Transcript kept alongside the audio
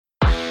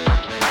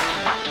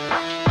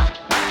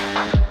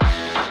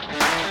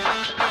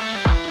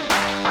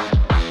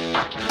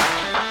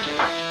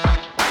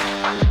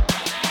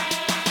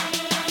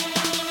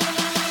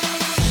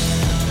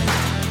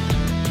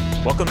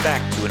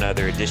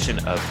edition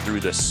of Through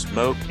the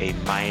Smoke, a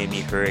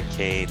Miami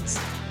Hurricanes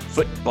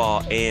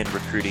football and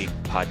recruiting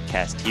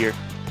podcast here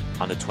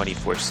on the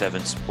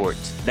 24/7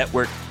 Sports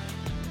Network.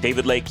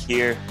 David Lake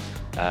here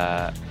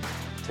to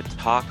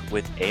talk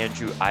with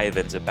Andrew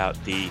Ivins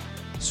about the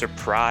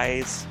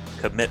surprise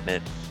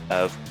commitment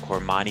of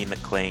Cormani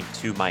McClain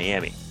to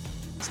Miami.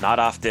 It's not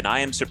often I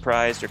am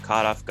surprised or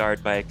caught off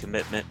guard by a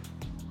commitment,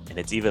 and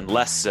it's even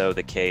less so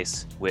the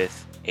case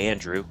with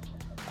Andrew.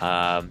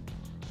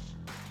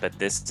 But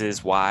this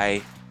is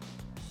why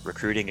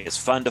recruiting is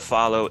fun to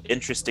follow,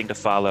 interesting to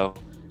follow.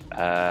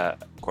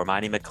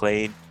 Cormani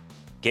McClain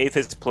gave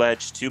his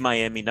pledge to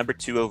Miami, number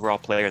 2 overall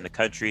player in the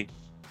country,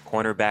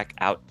 cornerback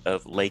out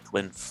of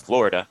Lakeland,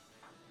 Florida.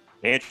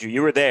 Andrew,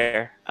 you were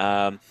there.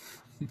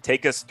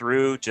 Take us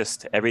through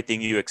just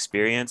everything you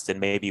experienced and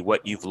maybe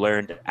what you've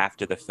learned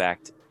after the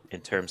fact in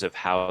terms of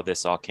how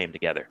this all came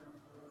together.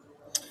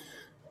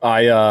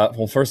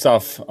 Well, first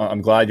off,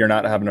 I'm glad you're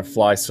not having to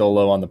fly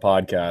solo on the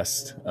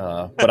podcast.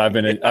 But I've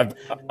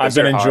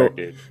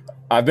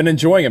been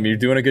enjoying them. You're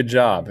doing a good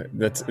job.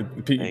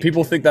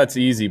 People think that's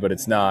easy, but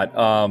it's not.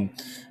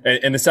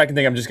 And the second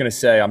thing I'm just going to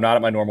say, I'm not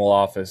at my normal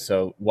office,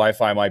 so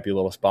Wi-Fi might be a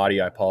little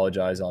spotty. I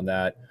apologize on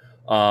that.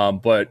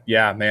 But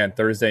yeah, man,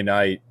 Thursday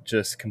night,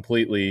 just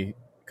completely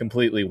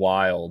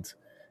wild.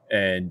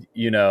 And,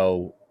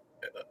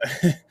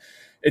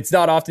 it's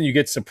not often you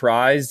get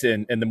surprised.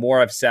 And the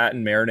more I've sat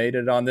and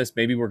marinated on this,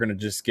 maybe we're going to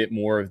just get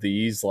more of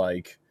these,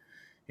 like,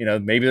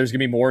 maybe there's going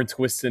to be more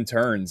twists and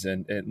turns.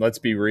 And let's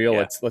be real.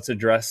 Yeah. Let's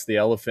address the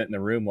elephant in the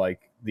room.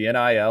 Like, the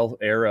NIL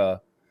era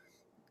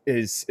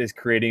is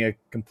creating a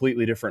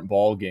completely different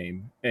ball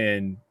game.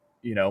 And,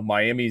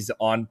 Miami's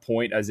on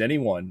point as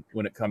anyone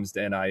when it comes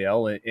to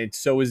NIL, and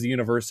so is the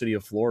University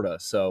of Florida.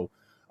 So,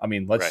 I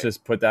mean, let's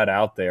just put that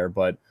out there.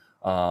 But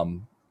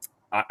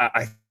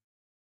I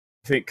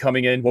think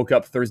coming in, woke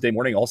up Thursday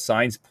morning, all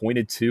signs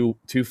pointed to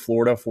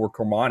Florida for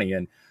Cormani.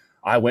 And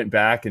I went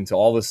back into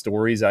all the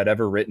stories I'd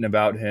ever written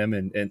about him.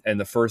 And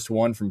the first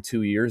one from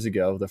 2 years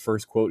ago, the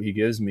first quote he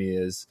gives me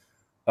is,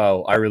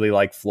 "Oh, I really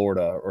like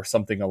Florida," or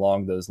something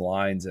along those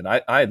lines. And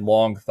I had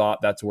long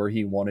thought that's where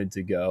he wanted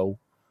to go.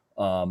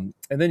 And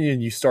then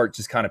you start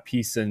just kind of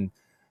piecing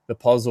the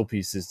puzzle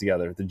pieces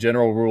together. The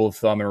general rule of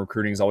thumb in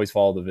recruiting is always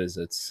follow the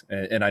visits.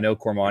 And I know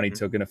Cormani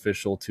took an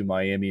official to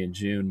Miami in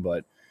June,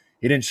 but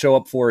he didn't show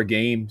up for a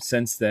game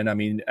since then. I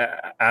mean,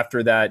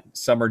 after that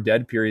summer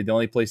dead period, the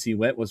only place he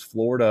went was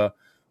Florida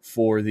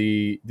for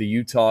the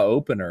Utah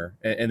opener.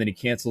 And then he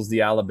cancels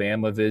the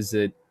Alabama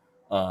visit.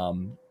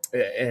 And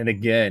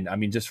again, I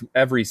mean, just from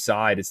every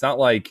side, it's not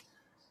like,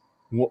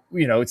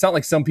 it's not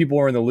like some people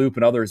were in the loop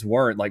and others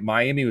weren't. Like,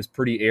 Miami was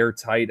pretty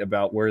airtight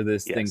about where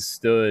this thing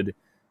stood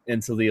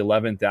until the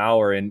 11th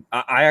hour. And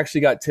I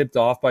actually got tipped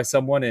off by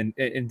someone.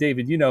 And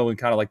David, in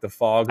kind of like the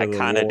fog of the war. I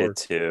kind of did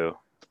too.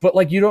 But,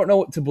 like, you don't know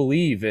what to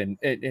believe. And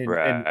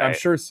right. I'm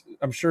sure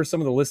some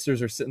of the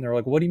listeners are sitting there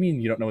like, what do you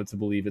mean you don't know what to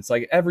believe? It's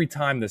like every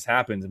time this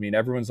happens, I mean,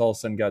 everyone's all of a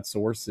sudden got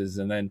sources.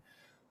 And then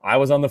I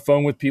was on the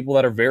phone with people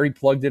that are very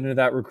plugged into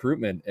that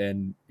recruitment,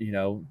 and,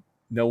 no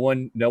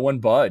one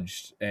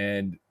budged.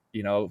 And,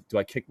 do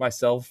I kick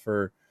myself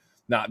for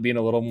not being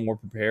a little more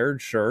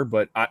prepared? Sure.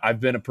 But I've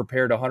been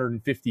prepared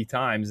 150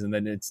 times, and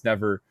then it's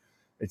never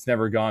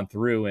gone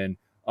through. And,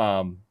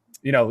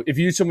 if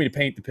you just told me to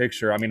paint the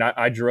picture, I mean,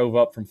 I drove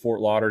up from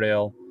Fort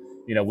Lauderdale.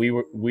 We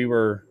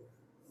were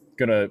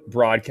going to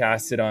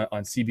broadcast it on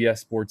CBS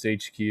Sports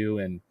HQ,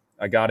 and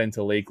I got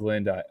into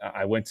Lakeland.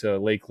 I went to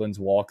Lakeland's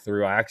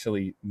walkthrough. I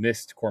actually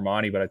missed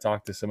Cormani, but I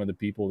talked to some of the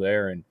people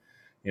there, and,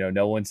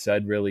 no one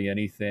said really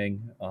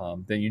anything.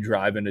 Then you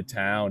drive into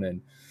town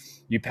and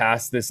you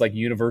pass this like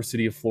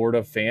University of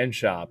Florida fan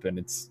shop, and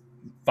it's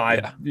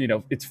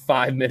it's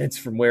 5 minutes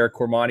from where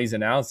Cormani's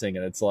announcing.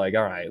 And it's like,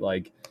 all right,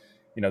 like,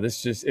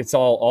 it's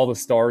all the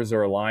stars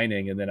are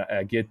aligning. And then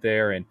I get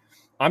there and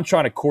I'm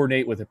trying to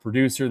coordinate with a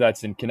producer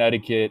that's in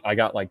Connecticut. I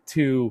got like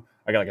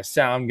a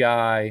sound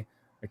guy,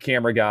 a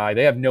camera guy.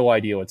 They have no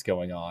idea what's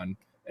going on.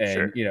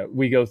 And,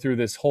 I go through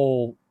this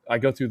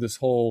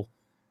whole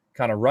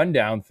kind of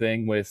rundown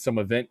thing with some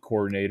event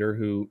coordinator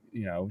who,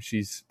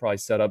 she's probably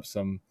set up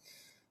some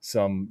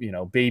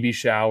baby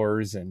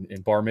showers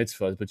and bar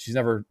mitzvahs, but she's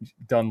never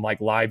done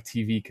like live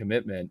TV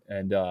commitment.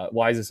 And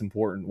why is this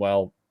important?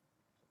 Well,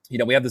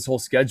 we have this whole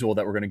schedule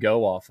that we're going to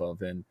go off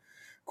of, and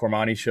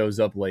Cormani shows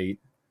up late.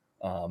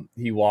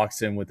 He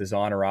walks in with his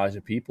entourage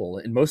of people,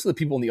 and most of the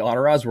people in the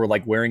entourage were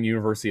like wearing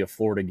University of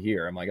Florida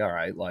gear. I'm like, all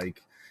right,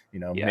 like,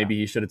 maybe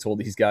he should have told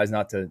these guys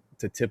not to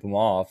tip him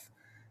off.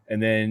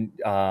 And then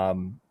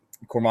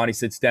Cormani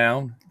sits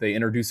down, they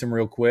introduce him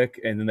real quick,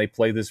 and then they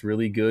play this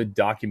really good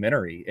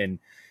documentary. And,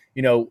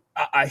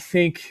 I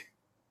think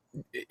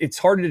it's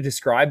hard to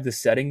describe the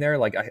setting there.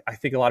 Like, I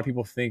think a lot of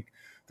people think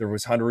there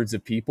was hundreds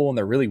of people, and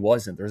there really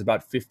wasn't. There was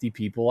about 50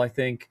 people, I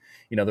think.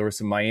 There were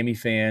some Miami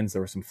fans,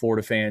 there were some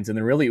Florida fans, and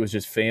then really it was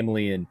just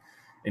family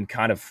and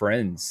kind of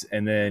friends.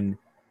 And then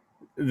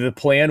the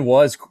plan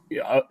was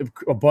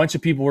a bunch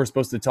of people were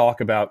supposed to talk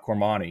about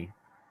Cormani.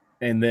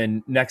 And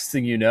then next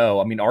thing you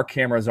know, I mean, our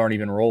cameras aren't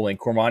even rolling.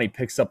 Cormani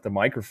picks up the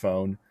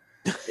microphone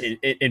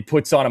and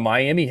puts on a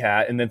Miami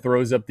hat and then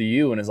throws up the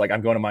U and is like,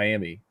 I'm going to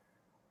Miami.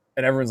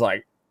 And everyone's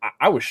like,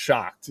 I was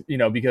shocked,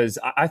 because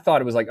I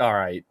thought it was like, all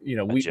right,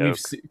 A joke.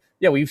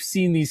 we've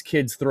seen these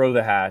kids throw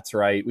the hats,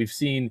 right? We've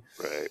seen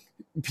Right.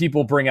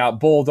 people bring out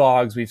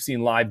bulldogs. We've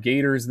seen live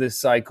gators this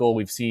cycle.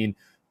 We've seen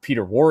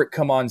Peter Warrick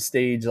come on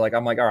stage. Like,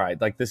 I'm like, all right,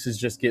 like this is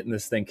just getting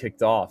this thing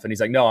kicked off. And he's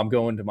like, no, I'm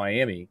going to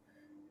Miami.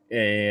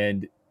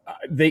 And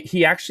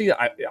he actually,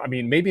 I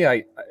mean, maybe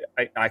I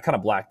kind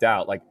of blacked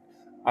out. Like,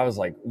 I was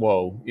like,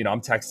 whoa,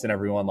 I'm texting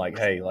everyone like,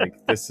 hey,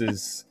 like this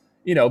is,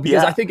 because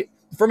I Yeah. think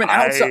from an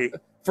outside, I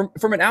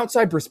from an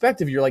outside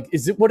perspective, you're like,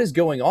 is it what is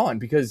going on?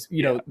 Because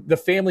the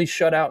family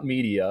shut out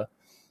media,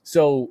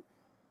 so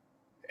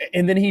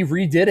and then he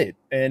redid it,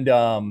 and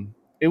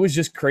it was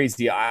just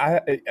crazy.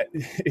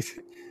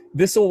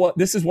 This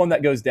is one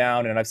that goes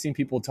down, and I've seen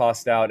people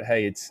tossed out.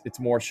 Hey, it's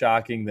more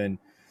shocking than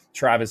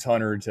Travis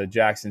Hunter to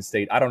Jackson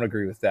State. I don't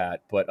agree with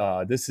that,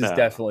 but this is no.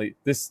 definitely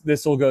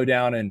this will go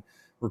down in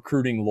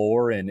recruiting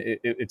lore, and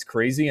it's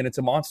crazy, and it's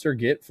a monster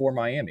get for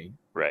Miami.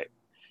 Right.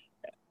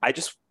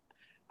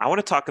 I want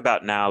to talk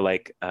about now,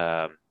 like,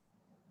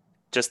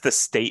 just the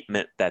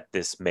statement that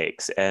this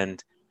makes.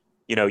 And,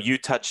 you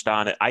touched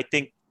on it. I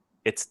think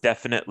it's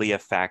definitely a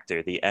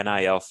factor. The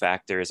NIL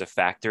factor is a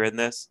factor in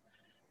this,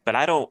 but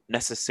I don't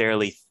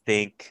necessarily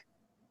think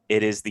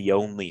it is the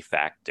only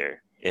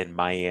factor in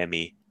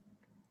Miami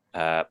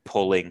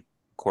pulling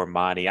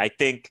Cormani. I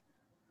think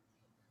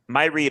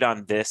my read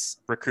on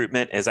this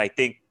recruitment is I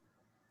think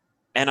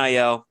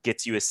NIL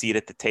gets you a seat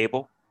at the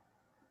table.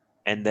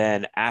 And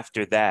then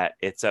after that,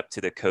 it's up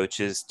to the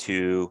coaches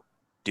to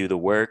do the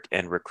work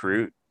and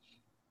recruit.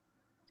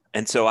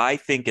 And so I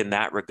think in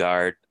that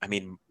regard, I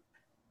mean,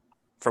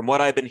 from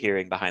what I've been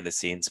hearing behind the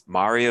scenes,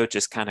 Mario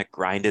just kind of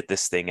grinded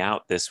this thing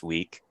out this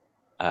week,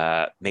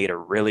 made a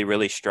really,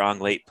 really strong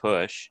late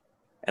push.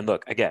 And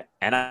look, again,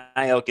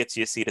 NIL gets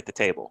you a seat at the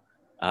table.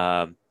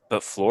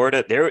 But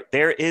Florida,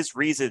 there is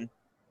reason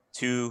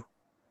to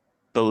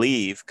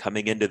believe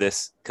coming into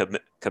this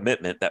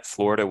commitment that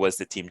Florida was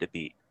the team to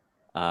beat.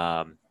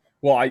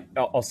 Well,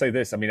 I'll say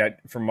this. I mean,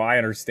 from my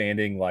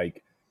understanding,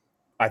 like,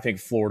 I think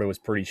Florida was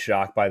pretty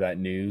shocked by that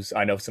news.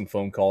 I know some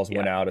phone calls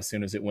went out as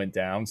soon as it went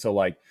down. So,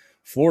 like,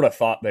 Florida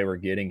thought they were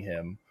getting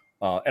him.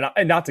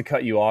 And not to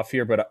cut you off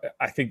here, but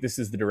I think this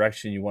is the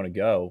direction you want to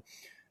go.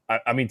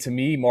 I mean, to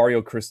me,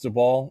 Mario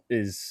Cristobal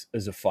is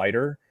a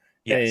fighter.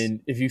 Yes. And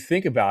if you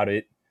think about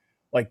it,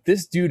 like,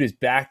 this dude is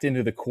backed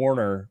into the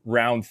corner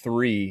round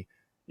 3,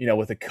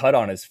 with a cut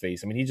on his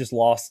face. I mean, he just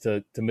lost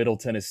to Middle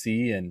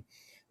Tennessee and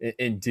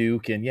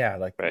Duke. And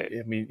right.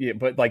 I mean,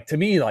 but like, to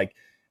me, like,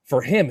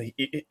 for him,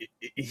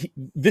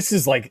 this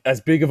is like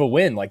as big of a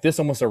win. Like, this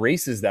almost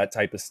erases that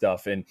type of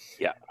stuff. And,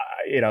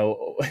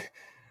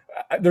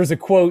 there's a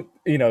quote,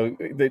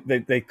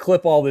 they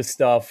clip all this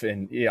stuff.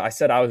 And I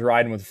said I was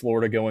riding with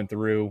Florida going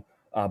through.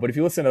 But if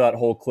you listen to that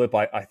whole clip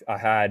I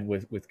had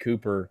with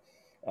Cooper,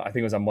 I think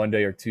it was on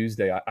Monday or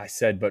Tuesday, I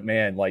said, but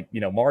man, like,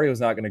 Mario's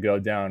not going to go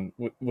down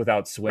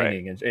without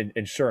swinging. Right.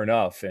 And sure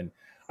enough. And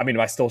I mean,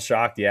 am I still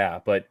shocked? Yeah.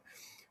 But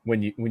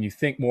when you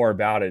think more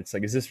about it, it's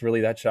like, is this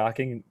really that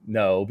shocking?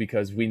 No,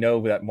 because we know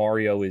that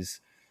Mario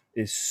is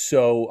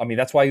so, I mean,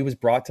 that's why he was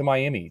brought to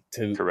Miami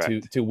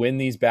to win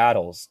these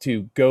battles,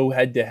 to go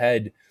head to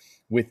head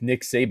with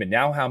Nick Saban.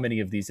 Now, how many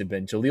of these have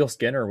been? Jaleel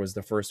Skinner was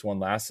the first one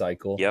last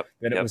cycle. Yep.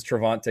 Then it was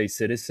Trevante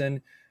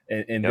Citizen.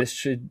 And this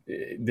should,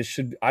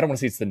 I don't want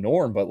to say it's the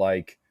norm, but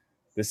like,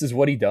 this is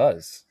what he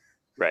does.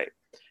 Right.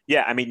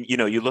 Yeah. I mean,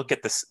 you look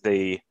at this,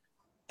 the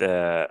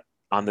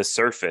on the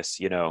surface,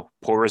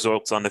 poor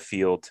results on the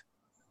field.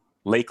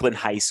 Lakeland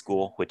High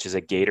School, which is a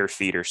Gator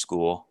feeder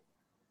school.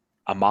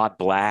 Ahmad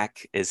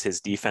Black is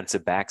his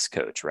defensive backs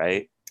coach,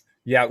 right?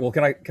 Yeah. Well,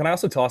 can I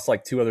also toss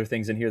like 2 other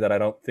things in here that I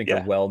don't think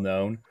are well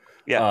known?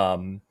 Yeah.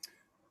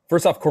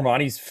 First off,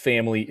 Cormani's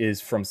family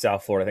is from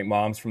South Florida. I think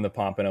mom's from the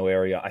Pompano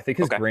area. I think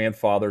his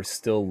grandfather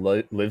still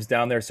lives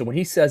down there. So when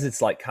he says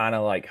it's like kind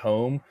of like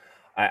home,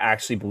 I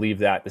actually believe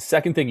that. The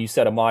second thing you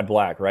said, Ahmad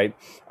Black, right?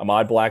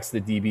 Ahmad Black's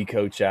the DB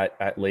coach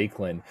at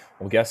Lakeland.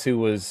 Well, guess who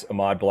was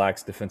Ahmad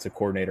Black's defensive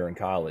coordinator in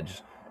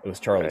college? It was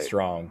Charlie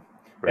Strong.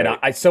 Right.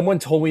 And someone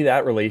told me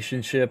that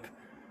relationship,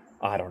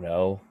 I don't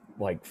know,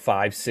 like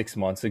 5-6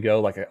 months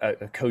ago, like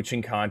a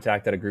coaching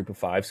contact at a group of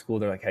 5 school.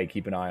 They're like, hey,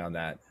 keep an eye on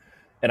that.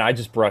 And I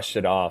just brushed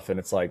it off. And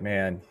it's like,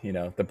 man,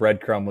 the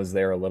breadcrumb was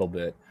there a little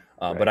bit.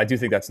 But I do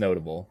think that's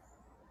notable.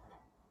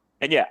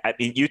 And yeah, I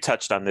mean, you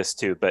touched on this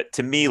too, but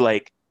to me,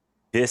 like,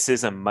 this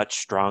is a much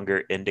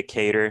stronger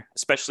indicator,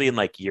 especially in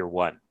like year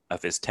 1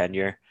 of his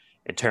tenure,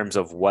 in terms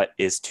of what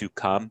is to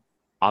come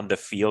on the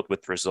field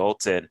with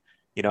results. And,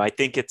 I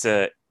think it's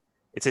a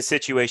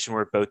situation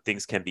where both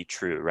things can be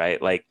true,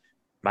 right? Like,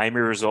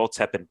 Miami results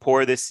have been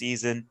poor this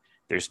season.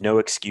 There's no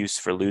excuse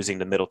for losing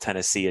to Middle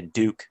Tennessee and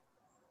Duke.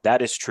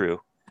 That is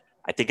true.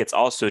 I think it's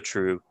also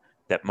true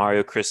that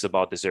Mario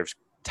Cristobal deserves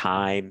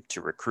time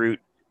to recruit,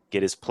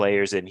 get his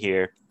players in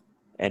here.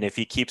 And if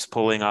he keeps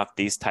pulling off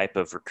these type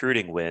of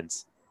recruiting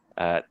wins,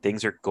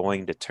 things are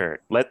going to turn.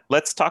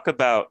 Let's talk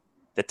about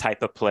the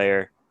type of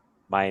player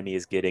Miami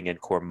is getting in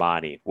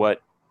Cormani?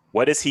 What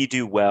does he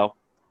do well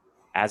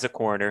as a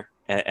corner?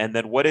 And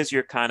then what is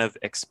your kind of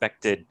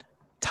expected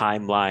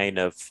timeline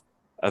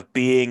of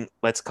being,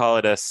 let's call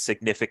it a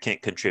significant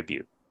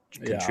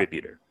Yeah.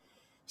 contributor?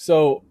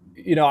 So,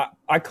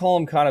 I call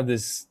him kind of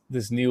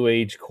this new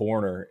age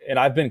corner, and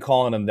I've been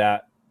calling him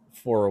that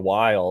for a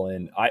while.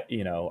 And I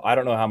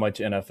don't know how much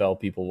NFL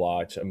people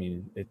watch. I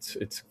mean,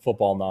 it's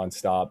football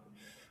nonstop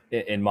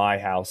in my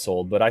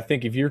household. But I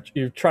think if you're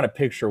trying to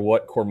picture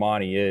what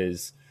Cormani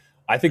is,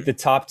 I think the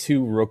top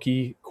two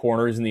rookie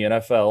corners in the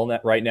NFL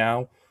right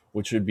now,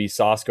 which would be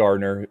Sauce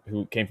Gardner,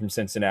 who came from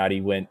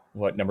Cincinnati, went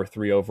number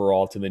 3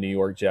 overall to the New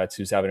York Jets,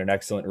 who's having an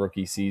excellent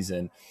rookie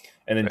season,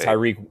 and then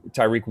Right.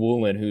 Tyreek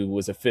Woolen, who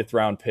was a 5th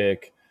round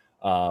pick.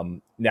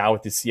 Now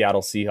with the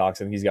Seattle Seahawks, I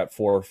think he's got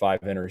 4 or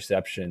 5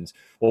 interceptions.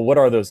 Well, what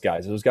are those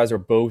guys? Those guys are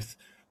both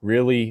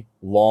really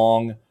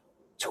long,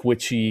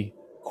 twitchy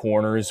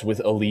corners with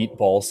elite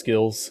ball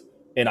skills.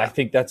 And I Yeah.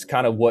 think that's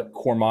kind of what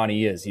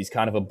Cormani is. He's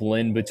kind of a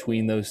blend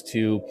between those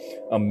two,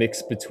 a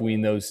mix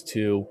between those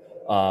two.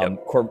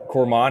 Yep.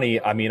 Cormani,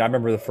 I mean, I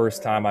remember the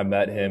first time I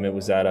met him, it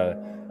was at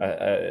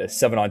a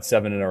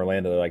 7-on-7 in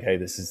Orlando. They're like, hey,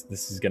 this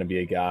is going to be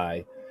a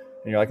guy.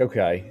 And you're like,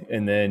 okay.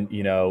 And then,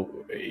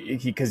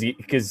 he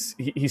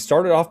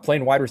started off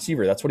playing wide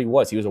receiver. That's what he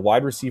was. He was a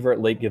wide receiver at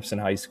Lake Gibson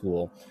High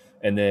School.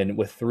 And then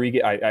with 3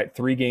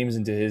 games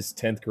into his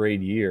 10th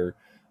grade year,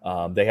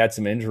 they had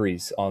some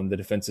injuries on the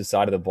defensive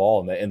side of the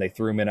ball, and they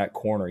threw him in at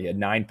corner. He had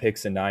 9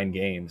 picks in 9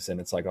 games,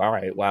 and it's like, all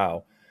right,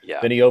 wow. Yeah.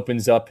 Then he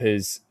opens up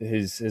his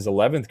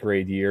 11th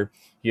grade year.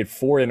 He had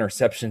 4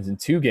 interceptions in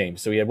 2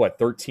 games, so he had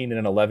 13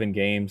 in 11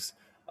 games.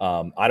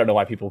 I don't know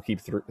why people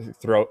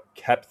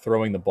kept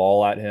throwing the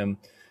ball at him,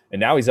 and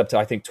now he's up to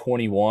I think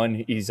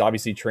 21. He's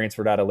obviously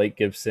transferred out of Lake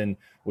Gibson,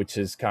 which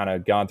has kind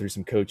of gone through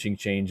some coaching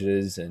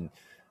changes and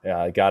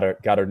got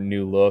a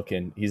new look.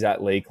 And he's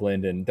at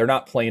Lakeland, and they're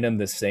not playing him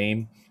the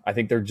same. I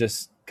think they're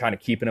just kind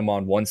of keeping him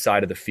on one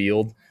side of the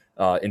field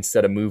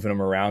instead of moving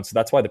him around. So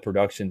that's why the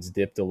production's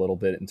dipped a little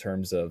bit in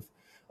terms of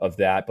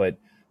that. But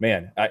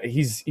man,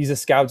 he's a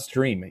scout's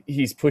dream.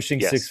 He's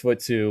pushing Yes.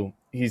 6'2".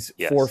 He's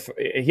four.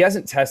 Yes. He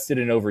hasn't tested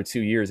in over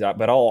 2 years,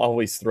 but I'll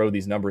always throw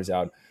these numbers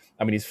out.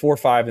 I mean, he's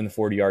 4.5 in the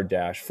 40-yard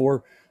dash,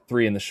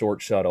 4.3 in the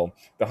short shuttle,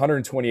 the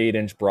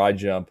 128-inch broad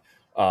jump.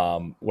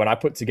 When I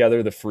put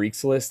together the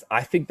freaks list,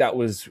 I think that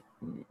was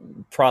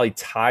probably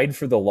tied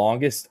for the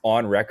longest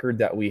on record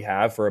that we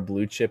have for a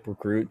blue chip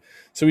recruit.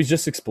 So he's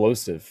just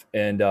explosive.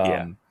 And,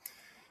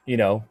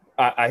 Yeah.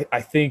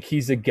 I think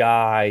he's a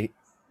guy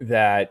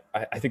that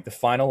I think the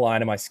final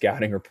line of my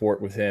scouting report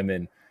with him,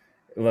 and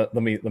let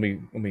me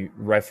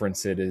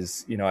reference it,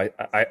 is,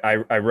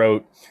 I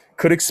wrote,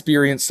 could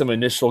experience some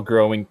initial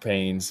growing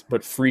pains,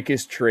 but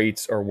freakish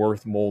traits are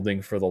worth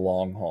molding for the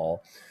long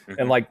haul. And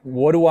Hmm. like,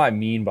 what do I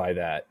mean by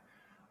that?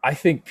 I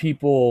think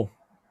people,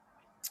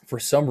 for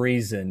some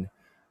reason,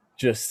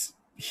 just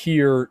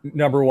hear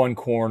number 1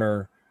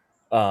 corner,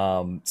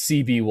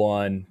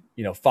 CB1,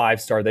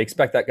 5-star. They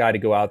expect that guy to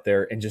go out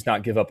there and just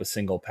not give up a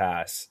single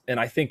pass. And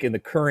I think in the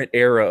current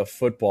era of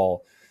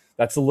football,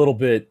 that's a little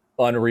bit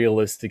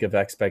unrealistic of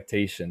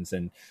expectations.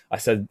 And I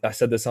said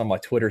this on my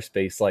Twitter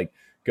space, like,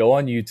 go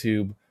on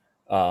YouTube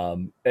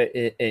and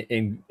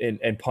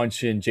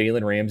punch in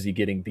Jalen Ramsey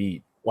getting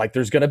beat. Like,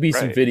 there's going to be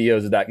some Right.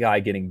 videos of that guy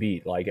getting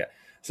beat. Like,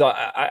 so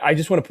I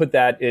just want to put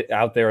that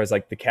out there as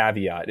like the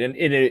caveat. And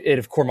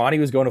if Cormani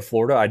was going to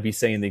Florida, I'd be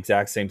saying the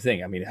exact same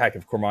thing. I mean, heck,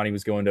 if Cormani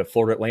was going to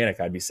Florida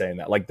Atlantic, I'd be saying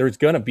that. Like, there's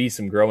going to be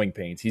some growing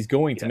pains. He's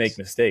going to make Yes.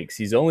 mistakes.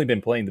 He's only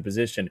been playing the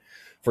position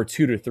for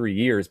 2 to 3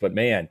 years. But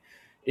man,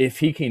 if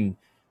he can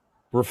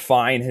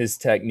refine his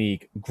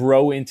technique,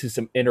 grow into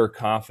some inner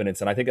confidence,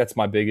 and I think that's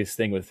my biggest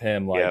thing with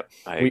him. Like, Yep.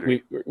 I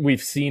agree.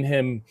 we've seen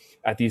him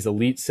at these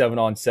elite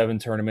 7-on-7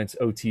 tournaments,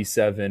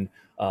 OT7,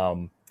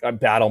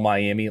 Battle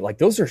Miami. Like,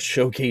 those are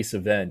showcase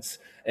events.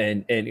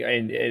 And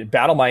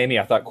Battle Miami,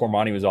 I thought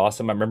Cormani was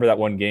awesome. I remember that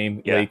one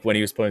game, Yeah. Lake, when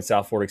he was playing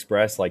South Florida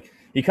Express. Like,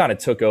 he kind of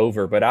took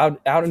over. But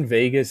out in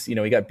Vegas, he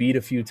got beat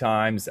a few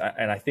times,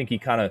 and I think he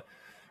kind of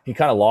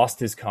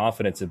lost his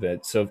confidence a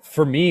bit. So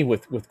for me,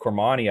 with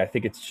Cormani, I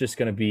think it's just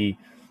going to be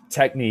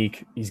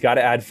technique. He's got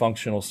to add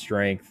functional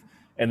strength,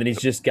 and then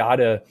he's got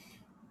to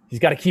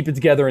keep it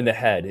together in the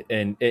head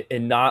and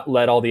not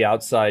let all the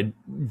outside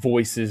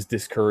voices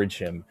discourage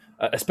him,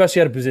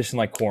 especially at a position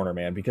like corner,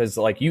 man. Because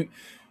like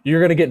you're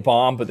going to get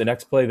bombed, but the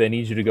next play they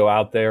need you to go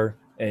out there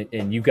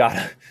and you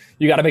got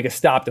to make a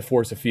stop to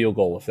force a field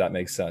goal, if that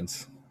makes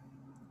sense.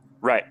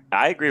 Right.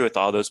 I agree with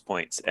all those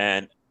points.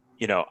 And,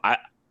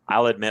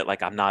 I'll admit,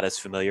 like, I'm not as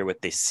familiar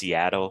with the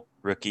Seattle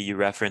rookie you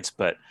referenced,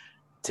 but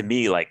to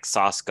me, like,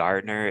 Sauce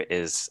Gardner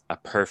is a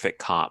perfect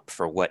comp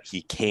for what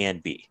he can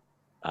be,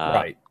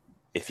 Right.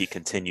 if he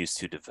continues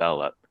to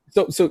develop.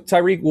 So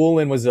Tyreek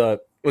Woolen was a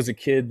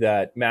kid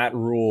that Matt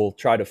Rule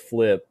tried to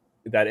flip,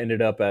 that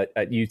ended up at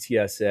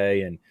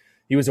UTSA, and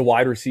he was a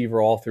wide receiver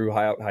all through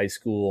high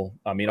school.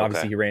 I mean,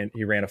 obviously Okay.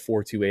 he ran a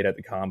 4.28 at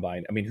the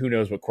combine. I mean, who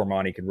knows what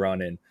Cormani could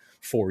run in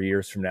 4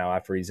 years from now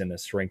after he's in a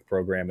strength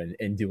program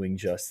and doing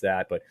just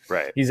that. But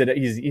Right. he's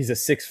a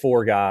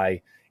 6'4"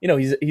 guy,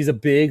 he's a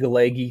big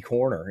leggy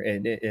corner,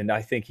 and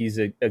I think he's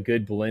a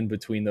good blend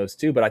between those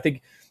two. But I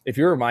think if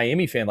you're a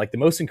Miami fan, like the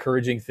most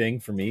encouraging thing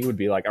for me would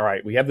be like, all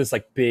right, we have this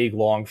like big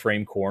long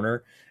frame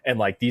corner, and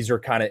like these are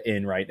kind of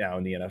in right now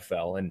in the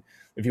NFL. And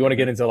if you want to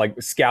get into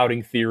like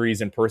scouting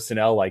theories and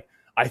personnel, like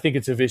I think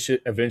it's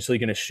eventually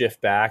going to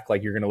shift back.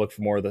 Like you're going to look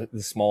for more of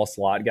the small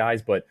slot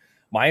guys, but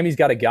Miami's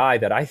got a guy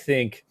that I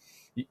think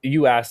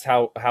you asked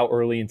how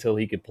early until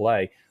he could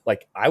play.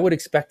 Like I would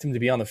expect him to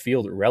be on the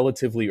field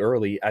relatively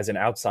early as an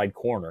outside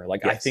corner.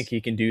 Like I think Yes.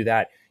 he can do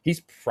that. He's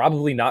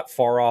probably not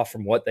far off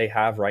from what they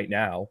have right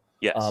now.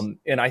 Yes.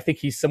 And I think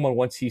he's someone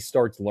once he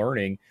starts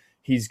learning,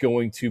 he's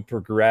going to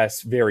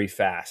progress very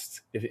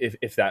fast.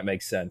 If that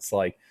makes sense.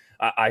 Like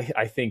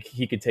I think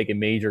he could take a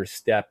major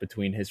step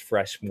between his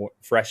freshman,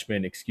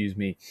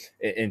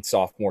 and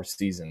sophomore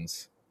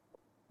seasons.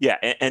 Yeah,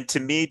 and to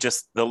me,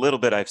 just the little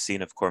bit I've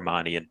seen of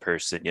Cormani in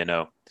person,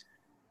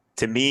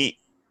 to me,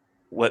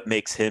 what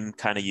makes him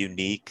kind of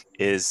unique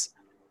is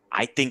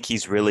I think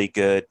he's really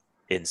good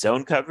in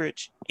zone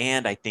coverage,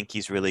 and I think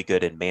he's really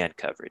good in man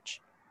coverage.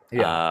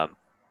 Yeah. Um,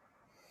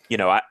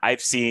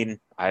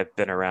 I've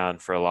been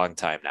around for a long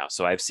time now,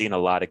 so I've seen a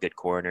lot of good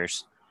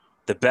corners.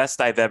 The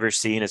best I've ever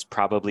seen is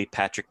probably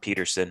Patrick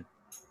Peterson,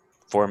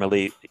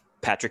 formerly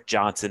Patrick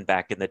Johnson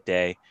back in the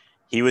day.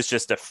 He was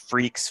just a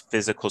freak's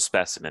physical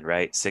specimen,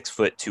 right? 6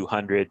 foot,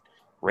 200,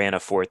 ran a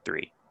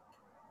 4.3.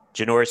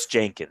 Janoris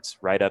Jenkins,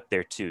 right up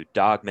there too.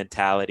 Dog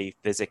mentality,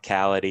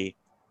 physicality,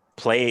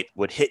 play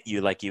would hit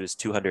you like he was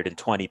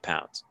 220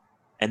 pounds.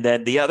 And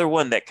then the other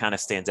one that kind of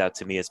stands out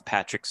to me is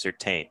Patrick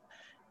Surtain.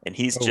 And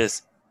he's Oof.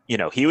 just,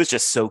 he was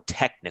just so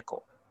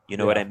technical. You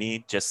know what Yeah. I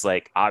mean? Just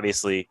like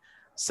obviously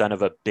son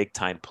of a big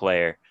time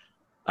player.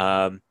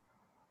 Um,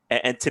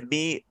 and to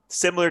me,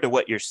 similar to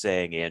what you're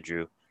saying,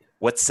 Andrew,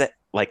 what's that?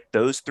 Like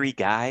those three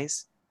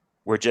guys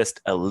were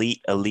just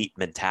elite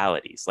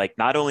mentalities. Like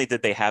not only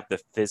did they have the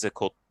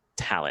physical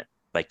talent,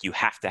 like you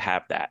have to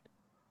have that,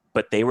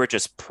 but they were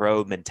just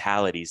pro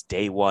mentalities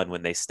day one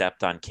when they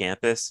stepped on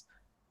campus.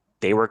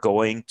 They were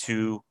going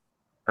to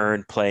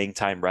earn playing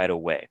time right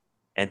away.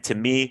 And to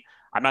me,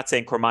 I'm not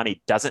saying Cormani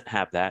doesn't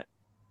have that.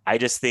 I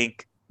just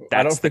think I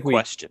don't that's the think we.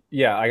 question.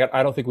 Yeah,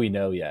 I don't think we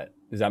know yet.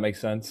 Does that make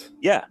sense?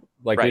 Yeah,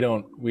 Like right.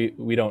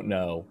 we don't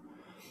know.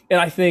 And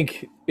I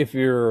think if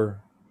you're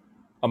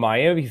a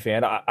Miami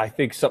fan, I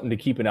think something to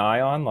keep an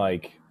eye on,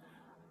 like,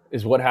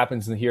 is what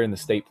happens here in the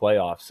state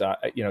playoffs.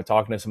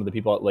 Talking to some of the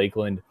people at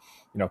Lakeland,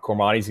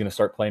 Cormani's going to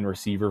start playing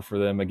receiver for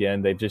them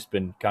again. They've just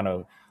been kind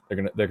of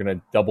they're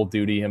gonna double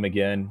duty him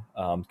again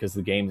because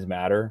the games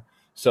matter.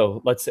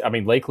 So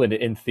Lakeland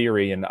in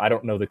theory, and I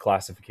don't know the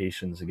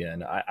classifications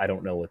again. I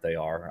don't know what they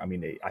are. I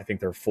mean, I think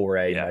they're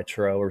 4A Yeah.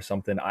 Metro or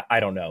something. I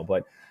don't know,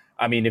 but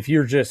I mean, if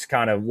you're just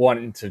kind of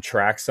wanting to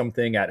track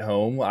something at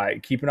home, I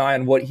keep an eye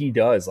on what he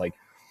does. Like,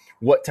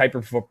 what type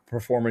of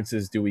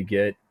performances do we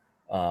get?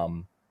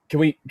 Um, can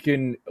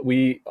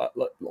we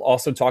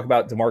also talk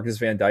about Demarcus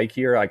Van Dyke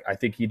here? I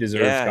think he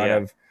deserves Yeah, kind yeah.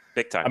 of.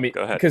 Big I time. mean,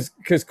 Go ahead. because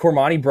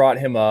Cormani brought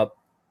him up.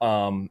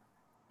 Um,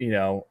 you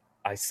know,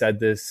 I said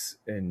this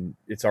and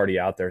it's already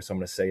out there, so I'm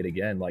going to say it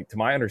again. Like to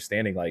my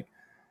understanding, like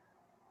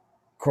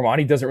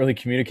Cormani doesn't really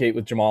communicate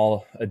with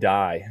Jamal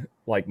Adai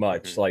like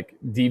much. Hmm. Like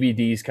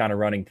DVD's kind of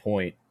running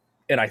point,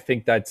 and I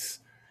think that's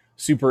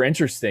super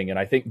interesting. And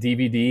I think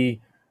DVD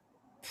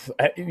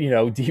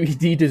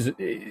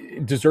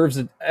deserves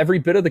every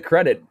bit of the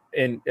credit.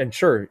 And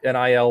sure,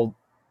 NIL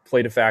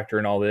played a factor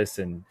in all this,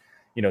 and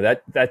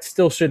that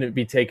still shouldn't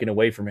be taken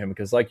away from him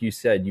because, like you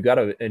said, you got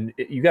to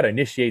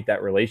initiate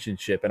that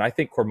relationship. And I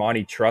think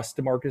Cormani trusts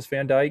Demarcus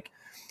Van Dyke,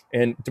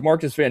 and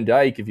Demarcus Van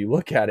Dyke, if you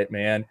look at it,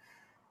 man,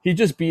 he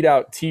just beat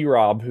out T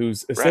Rob,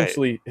 who's Right.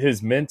 essentially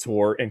his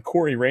mentor, and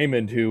Corey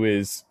Raymond, who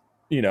is,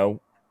 you know,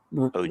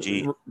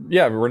 OG.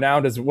 yeah,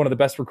 renowned as one of the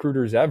best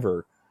recruiters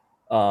ever.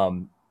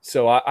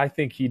 So I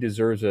think he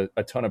deserves a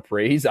ton of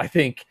praise. I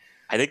think,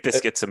 I think uh, this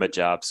gets him a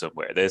job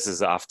somewhere. This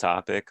is off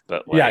topic,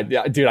 but yeah, like,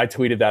 yeah, dude, I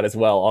tweeted that as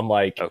well. I'm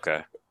like,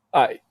 okay.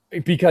 uh,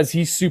 because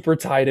he's super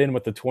tied in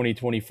with the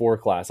 2024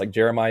 class, like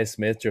Jeremiah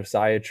Smith,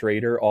 Josiah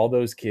Trader, all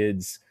those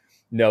kids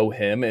know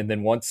him. And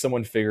then once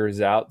someone figures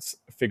out,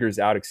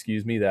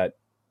 that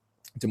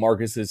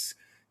Demarcus's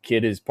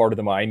kid is part of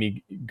the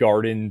Miami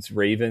Gardens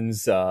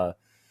Ravens,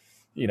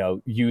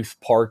 youth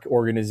park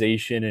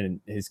organization, and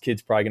his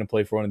kid's probably going to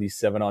play for one of these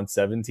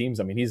 7-on-7 teams.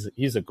 I mean,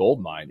 he's a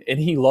gold mine, and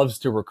he loves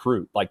to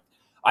recruit. Like,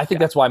 I think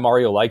Yeah. that's why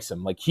Mario likes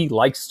him. Like, he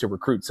likes to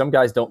recruit. Some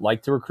guys don't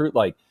like to recruit.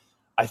 Like,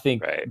 I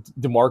think Right.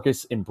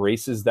 Demarcus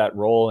embraces that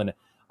role, and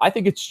I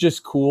think it's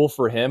just cool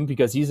for him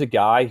because he's a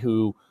guy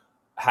who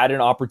had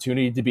an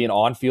opportunity to be an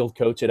on-field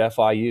coach at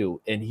FIU,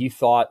 and he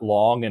thought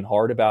long and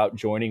hard about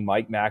joining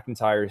Mike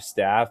McIntyre's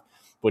staff,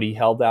 but he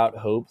held out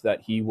hope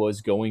that he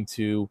was going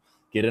to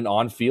get an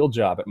on-field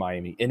job at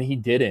Miami, and he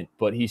didn't.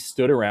 But he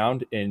stood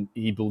around and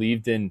he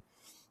believed in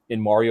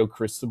Mario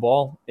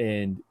Cristobal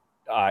and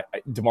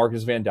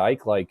Demarcus Van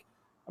Dyke. Like,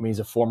 I mean, he's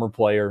a former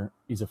player.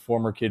 He's a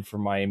former kid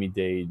from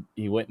Miami-Dade.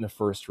 He went in the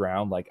first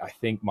round. Like, I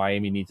think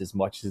Miami needs as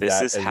much as This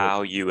that is as a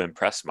how you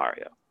impress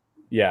Mario.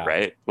 Yeah.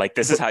 right? Like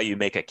this is But how you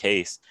make a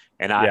case.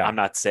 And yeah, I'm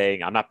not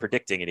saying I'm not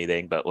predicting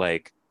anything, but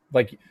like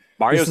like this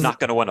Mario's is not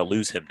going to want to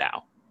lose him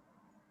now.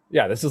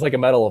 yeah, this is like a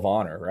Medal of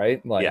Honor,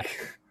 right? Yeah.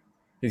 Like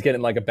he's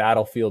getting like a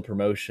battlefield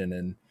promotion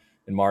in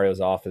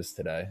Mario's office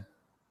today.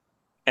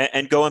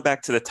 And going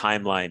back to the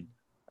timeline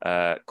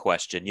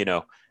question,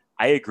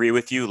 I agree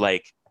with you.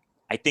 Like,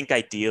 I think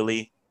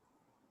ideally,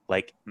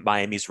 like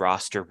Miami's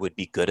roster would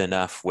be good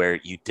enough where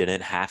you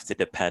didn't have to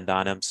depend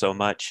on him so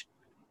much.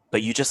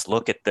 But you just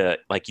look at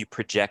like you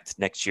project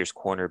next year's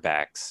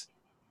cornerbacks.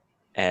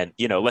 And,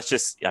 let's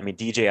just, I mean,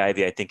 DJ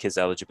Ivy, I think his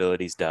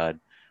eligibility's done.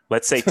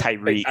 Let's say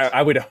Tyreek.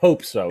 I would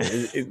hope so.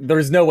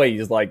 There's no way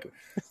he's like,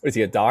 what is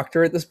he, a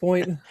doctor at this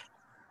point?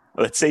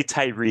 Let's say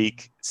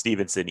Tyreek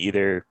Stevenson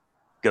either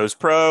goes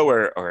pro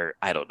or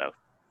I don't know.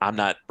 I'm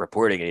not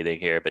reporting anything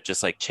here, but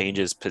just like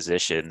changes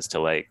positions to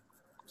like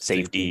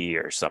safety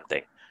or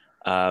something.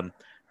 Um,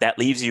 that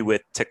leaves you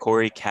with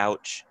Takori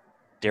Couch,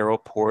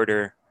 Daryl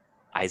Porter,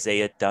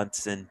 Isaiah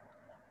Dunson,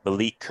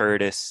 Malik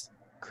Curtis,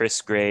 Chris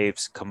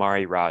Graves,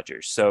 Kamari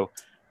Rogers. So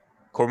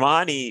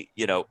Cormani,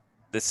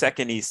 the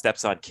second he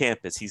steps on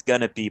campus, he's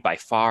going to be by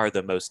far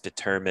the most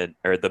determined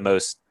or the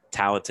most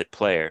talented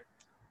player.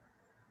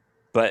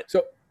 But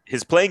So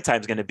his playing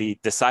time is going to be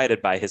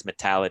decided by his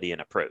mentality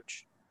and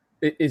approach.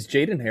 is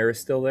Jaden Harris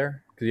still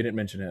there? Because you didn't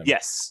mention him.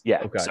 Yes.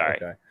 Yeah. Okay. Sorry.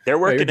 Okay. They're No, you're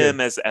working good.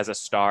 him as a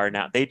star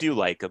now. They do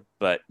like him,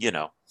 but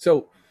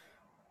So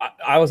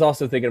I was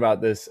also thinking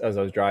about this as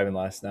I was driving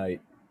last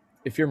night.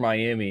 If you're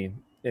Miami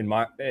and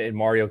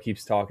Mario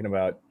keeps talking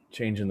about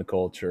changing the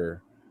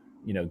culture,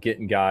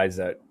 getting guys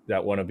that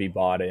want to be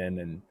bought in,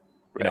 and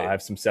I right.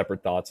 have some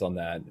separate thoughts on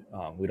that.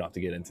 We don't have to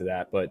get into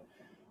that, but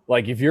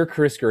like if you're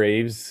Chris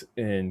Graves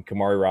and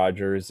Kamari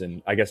Rogers,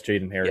 and I guess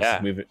Jaden Harris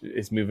Yeah.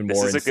 is moving This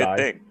more is inside, a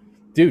good thing.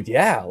 dude.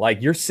 Yeah,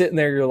 like you're sitting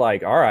there, you're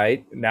like, all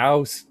right,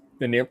 now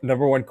the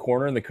number one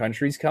corner in the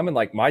country's coming.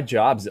 Like my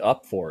job's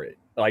up for it.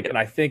 Like, Yep. and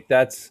I think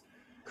that's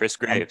Chris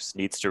Graves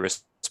needs to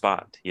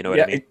respond. You know what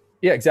yeah, I mean?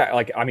 yeah, exactly.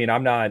 Like, I mean,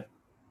 I'm not,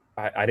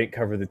 I didn't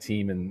cover the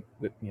team and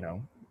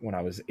when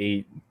I was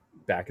 8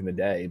 back in the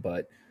day,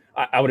 but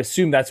I would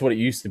assume that's what it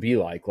used to be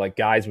like. Like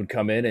guys would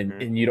come in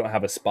Mhm. and you don't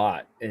have a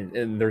spot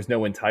and there's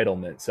no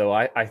entitlement. So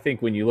I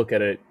think when you look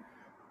at it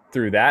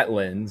through that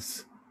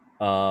lens,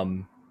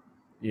 um,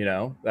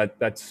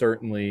 that's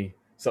certainly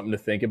something to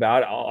think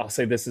about. I'll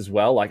say this as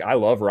well. Like I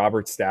love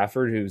Robert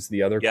Stafford, who's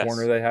the other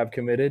corner Yes. they have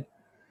committed.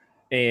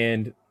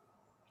 And,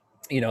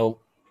 you know,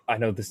 I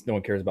know this, no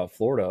one cares about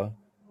Florida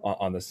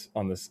on this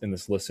in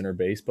this listener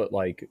base, but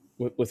like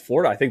with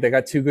Florida, I think they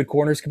got two good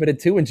corners committed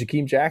too, and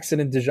Jakeem Jackson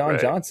and Dejon Right.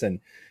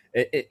 Johnson.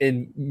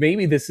 And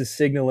maybe this is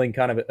signaling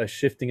kind of a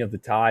shifting of the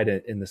tide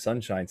in the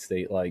Sunshine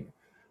State. Like,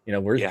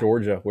 where's Yeah.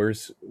 Georgia?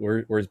 Where's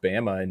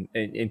Bama?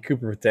 And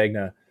Cooper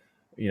Pategna,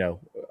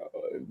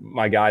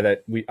 my guy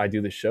that I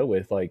do the show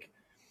with, like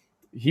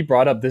he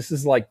brought up this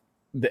is like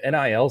the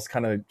NIL's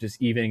kind of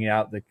just evening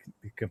out the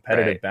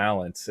competitive Right.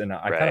 balance, and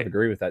I kind of Right.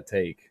 agree with that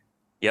take.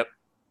 Yep.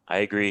 I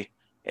agree.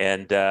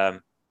 And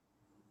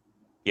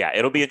yeah,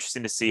 it'll be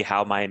interesting to see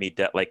how Miami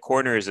like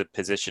corner is a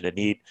position of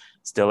need.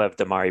 Still have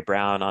Damari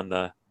Brown on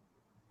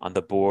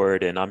the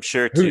board, and I'm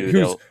sure Who, too who's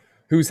they'll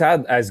who's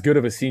had as good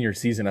of a senior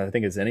season, I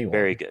think, as very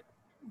anyone. good.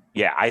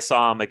 Yeah, I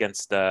saw him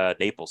against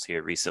Naples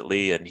here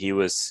recently, and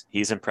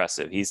he's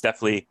impressive. He's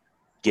definitely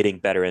getting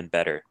better and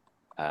better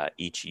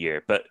each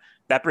year. But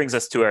that brings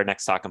us to our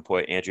next talking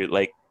point, Andrew.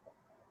 Like,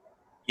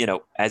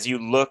 as you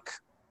look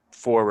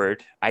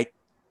forward, I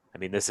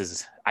mean,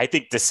 I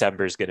think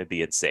December is going to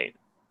be insane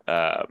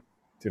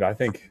Dude, I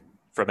think,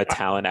 from a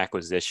talent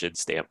acquisition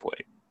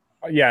standpoint.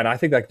 yeah, and I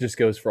think that just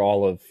goes for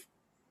all of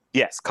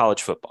Yes,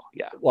 college football.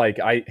 Yeah, like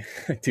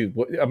dude,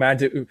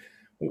 imagine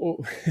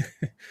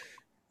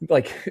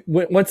like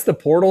once the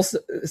portal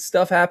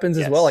stuff happens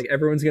as well, yes, like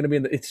everyone's gonna be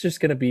it's just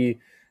gonna be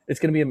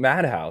a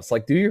madhouse.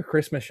 Like, do your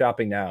Christmas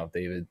shopping now,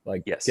 David.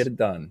 Like, get yes. it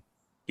done.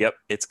 Yep,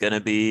 it's going to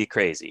be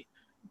crazy.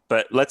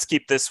 But let's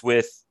keep this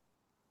with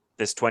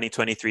this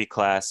 2023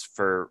 class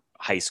for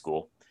high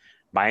school.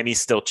 Miami's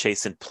still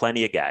chasing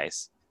plenty of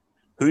guys.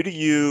 Who do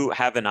you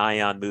have an eye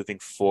on moving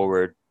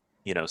forward,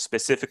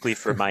 specifically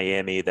for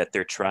Miami that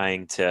they're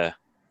trying to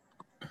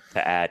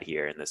add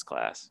here in this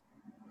class?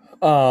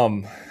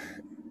 Um,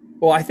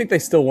 well, I think they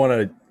still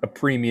want a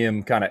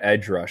premium kind of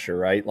edge rusher,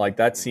 right? Like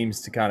that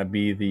seems to kind of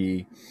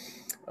be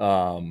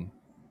um,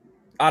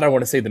 I don't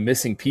want to say the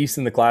missing piece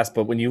in the class,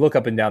 but when you look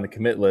up and down the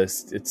commit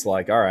list, it's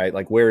like, all right,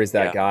 like where is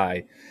that Yeah,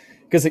 guy?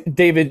 Because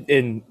David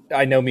and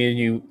I know me and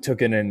you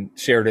took in and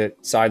shared a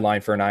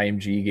sideline for an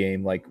IMG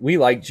game. Like we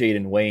like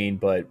Jaden Wayne,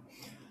 but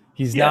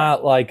he's yeah,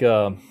 not like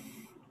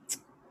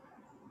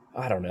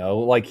I don't know,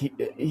 like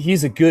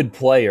he's a good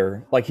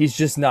player. Like he's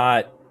just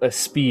not a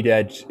speed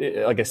edge,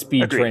 like a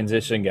speed agreed.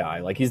 transition guy.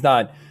 Like he's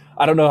not.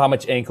 I don't know how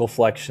much ankle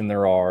flexion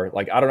there are.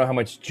 Like I don't know how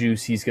much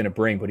juice he's going to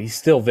bring, but he's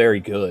still very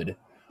good.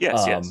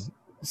 Yes, yes, Um,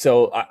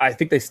 so I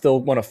think they still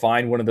want to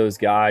find one of those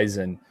guys,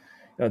 and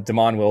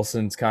Damon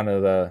Wilson's kind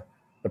of the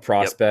yep,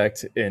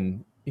 prospect,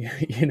 and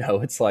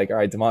it's like, all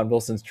right, Damon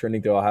Wilson's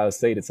trending to Ohio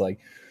State. It's like,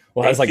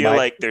 Well, They has like feel my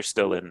like they're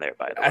still in there,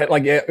 by the way.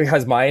 like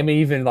has Miami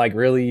even like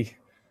really,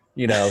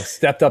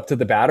 stepped up to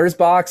the batter's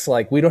box?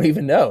 Like we don't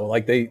even know.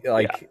 Like they Yeah.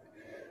 like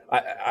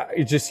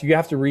it just you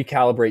have to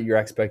recalibrate your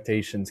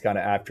expectations kind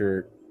of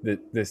after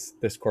this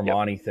Yep.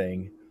 Cormani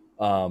thing.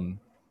 Um,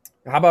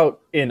 how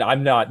about and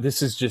I'm not.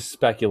 This is just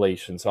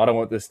speculation, so I don't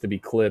want this to be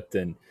clipped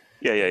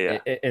Yeah. Yeah.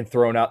 Yeah. and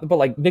thrown out. But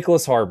like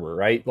Nicholas Harbor,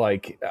 right?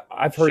 Like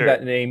I've heard Sure.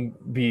 that name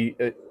be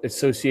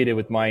associated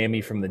with Miami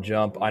from the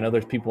jump. I know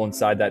there's people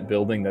inside that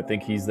building that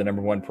think he's the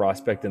number one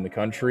prospect in the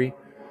country.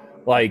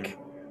 Hmm. Like,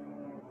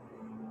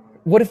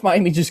 what if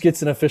Miami just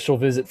gets an official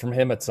visit from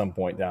him at some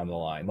point down the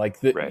line? Like,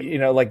 Right.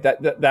 like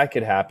that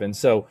could happen.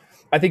 So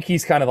I think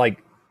he's kind of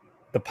like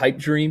the pipe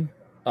dream,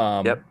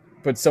 Yep.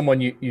 but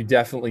someone you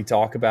definitely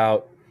talk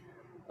about.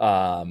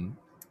 Um,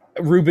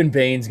 Ruben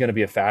Bain's going to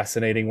be a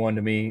fascinating one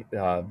to me.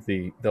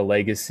 The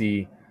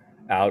legacy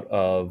out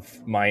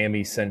of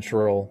Miami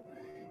Central,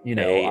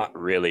 They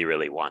really,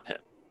 really want him.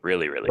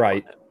 Really, really want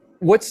right. him.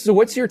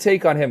 What's your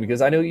take on him?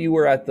 Because I know you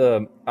were at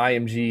the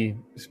IMG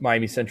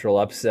Miami Central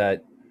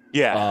upset.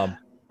 Yeah. Um,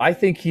 I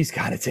think he's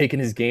kind of taken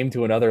his game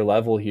to another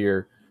level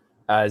here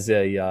as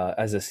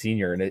a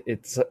senior, and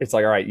it's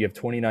like all right, you have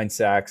 29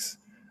 sacks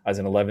as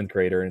an 11th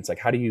grader, and it's like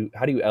how do you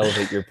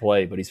elevate your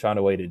play? But he's found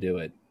a way to do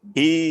it.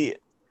 He,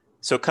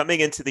 so coming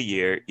into the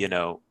year,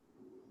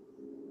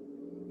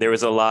 there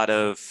was a lot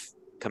of,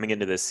 coming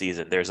into this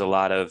season, there's a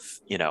lot of,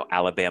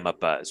 Alabama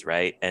buzz,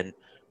 right? And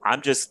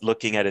I'm just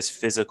looking at his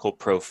physical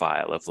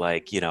profile of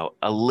like,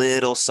 a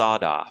little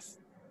sawed off,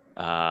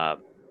 um,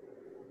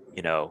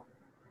 you know,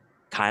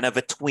 kind of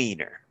a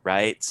tweener,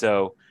 right?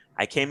 So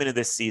I came into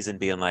this season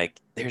being like,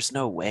 there's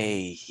no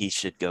way he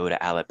should go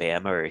to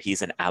Alabama or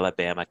he's an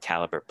Alabama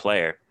caliber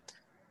player.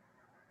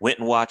 Went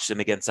and watched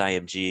him against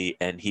IMG,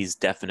 and he's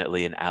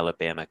definitely an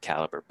Alabama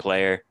caliber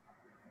player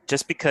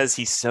just because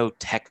he's so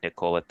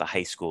technical at the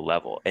high school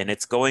level, and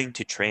it's going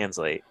to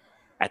translate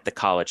at the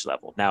college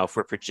level. Now, if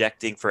we're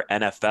projecting for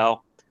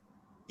NFL,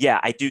 yeah,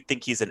 I do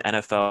think he's an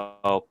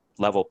NFL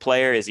level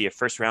player. Is he a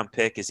first round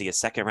pick? Is he a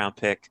second round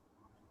pick?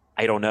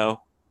 I don't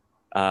know.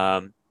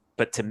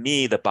 But to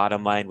me, the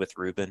bottom line with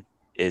Ruben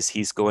is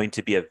he's going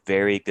to be a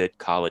very good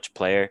college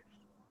player.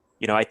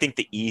 I think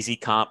the easy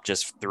comp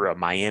just through a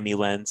Miami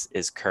lens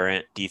is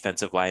current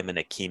defensive lineman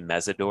Akeem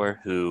Mesidor,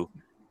 who,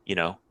 you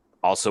know,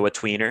 also a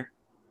tweener,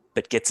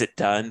 but gets it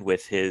done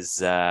with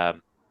his,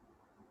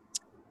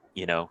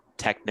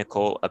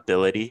 technical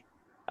ability.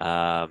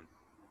 Um,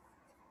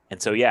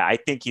 and so, yeah, I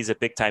think he's a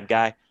big time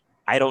guy.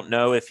 I don't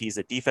know if he's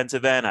a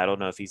defensive end. I don't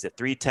know if he's a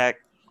three tech.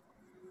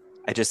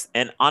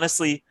 And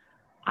honestly,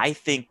 I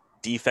think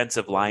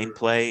defensive line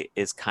play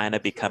is kind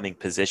of becoming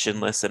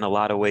positionless in a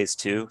lot of ways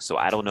too. So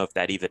I don't know if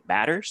that even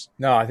matters,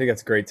 No, I think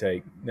that's a great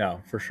take.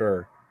 No, for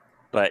sure.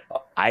 but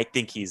I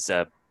think he's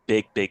a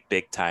big, big,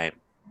 big time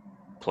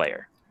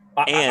player.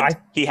 And I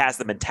he has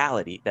the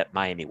mentality that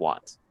Miami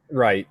wants.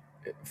 right.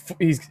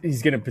 He's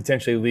going to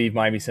potentially leave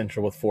Miami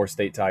Central with 4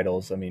 state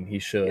titles. I mean, he Yeah.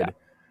 should.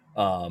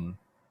 Um,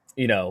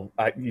 you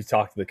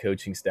talked to the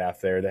coaching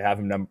staff there. They have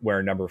him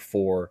wearing number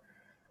 4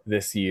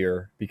 this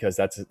year because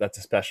that's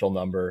a special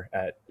number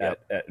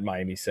Yep. at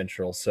Miami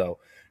Central. So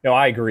no,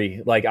 I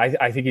agree. Like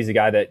I think he's a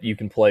guy that you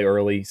can play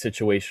early,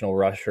 situational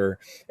rusher,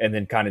 and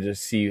then kind of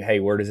just see, hey,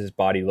 where does his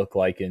body look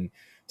like in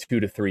 2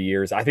 to 3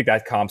 years? I think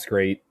that comp's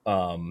great.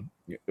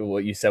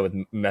 What you said with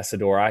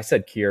Messidor, I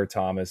said Kier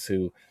Thomas,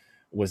 who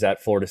was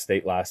at Florida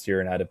State last year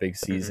and had a big Mhm.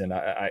 season.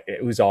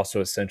 It was also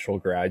a Central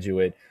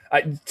graduate.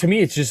 To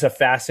me, it's just a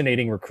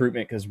fascinating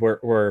recruitment because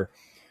we're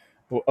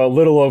a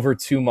little over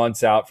 2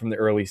 months out from the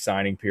early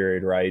signing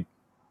period, right?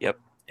 Yep.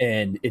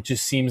 And it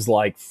just seems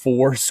like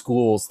 4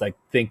 schools that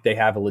think they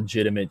have a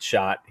legitimate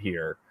shot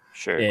here.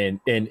 Sure. And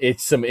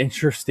it's some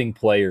interesting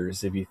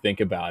players if you think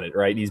about it,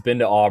 right? He's been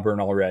to Auburn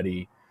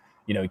already.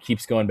 He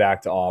keeps going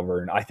back to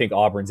Auburn. I think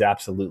Auburn's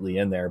absolutely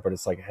in there, but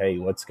it's like, hey,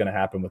 what's going to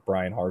happen with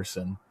Brian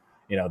Harson?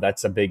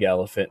 That's a big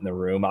elephant in the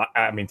room.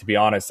 I mean, to be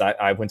honest,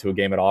 I went to a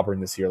game at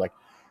Auburn this year, like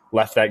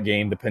left that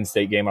game, the Penn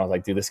State game. I was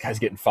like, dude, this guy's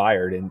getting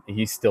fired, and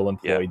he's still Yep.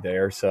 employed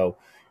there. So,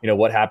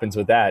 what happens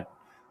with that?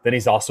 Then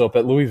he's also up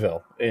at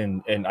Louisville,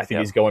 and I think Yep.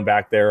 he's going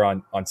back there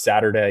on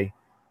Saturday.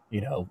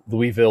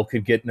 Louisville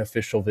could get an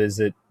official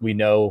visit. We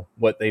know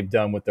what they've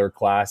done with their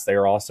class. They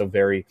are also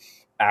very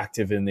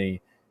active in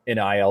the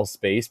NIL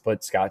space,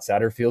 but Scott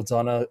Satterfield's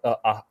on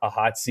a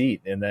hot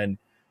seat. And then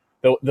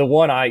the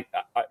one I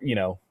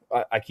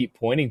keep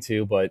pointing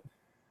to, but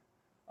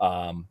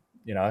I'm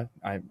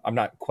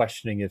not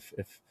questioning if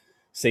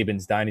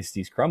Saban's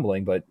dynasty is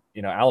crumbling, but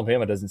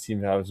Alabama doesn't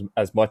seem to have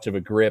as much of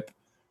a grip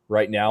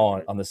right now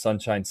on the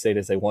Sunshine State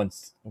as they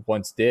once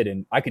did.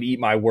 And I could eat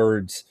my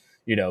words,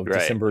 Right.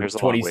 December There's a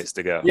long 20, ways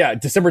to go. yeah,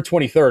 December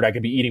 23rd, I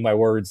could be eating my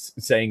words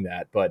saying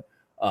that. But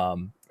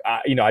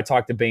I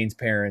talked to Bain's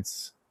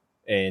parents,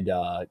 and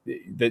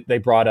they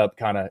brought up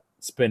kind of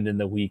spending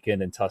the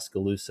weekend in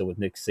Tuscaloosa with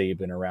Nick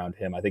Saban around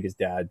him. I think his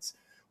dad's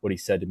what he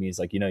said to me is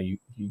like, you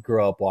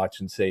grow up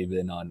watching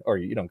Saban or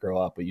you don't grow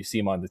up, but you see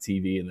him on the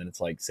TV, and then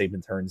it's like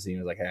Saban turns to you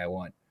and is like, hey,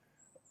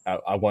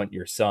 I want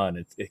your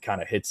son. It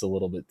kind of hits a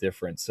little bit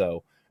different.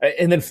 So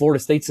And then Florida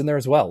State's in there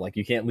as well. Like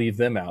you can't leave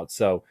them out.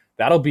 So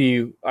that'll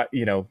be,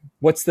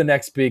 what's the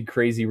next big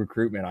crazy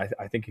recruitment?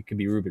 I think it could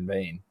be Ruben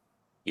Bain.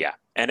 Yeah.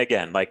 And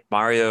again, like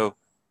Mario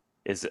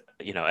is,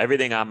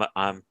 everything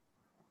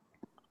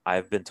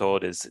I've been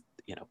told is,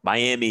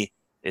 Miami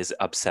is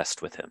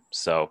obsessed with him.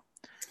 So,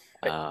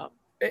 um,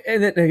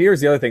 And then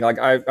here's the other thing. Like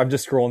I'm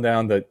just scrolling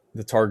down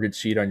the target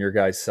sheet on your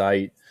guys'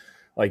 site.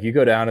 Like you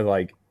go down to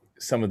like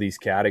some of these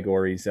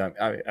categories.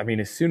 I mean,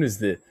 as soon as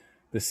the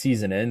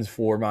season ends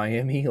for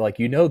Miami, like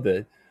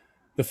the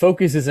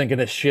focus isn't going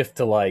to shift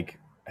to like,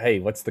 hey,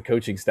 what's the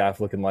coaching staff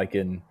looking like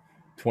in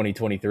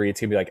 2023? It's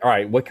gonna be like, all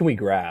right, what can we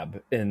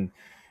grab? And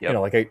yep.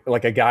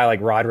 like a guy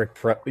like Roderick,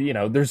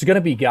 there's going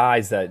to be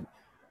guys that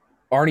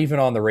aren't even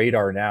on the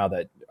radar now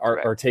that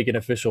are taking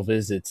official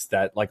visits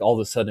that like all of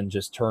a sudden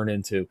just turn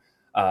into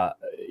uh,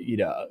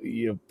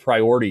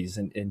 priorities.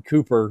 And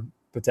Cooper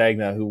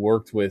Patagna, who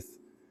worked with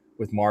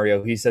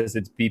Mario, he says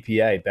it's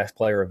BPA, best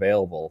player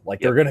available. Like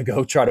they're going to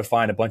go try to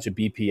find a bunch of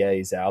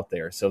BPAs out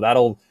there. So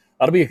that'll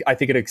be, I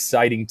think, an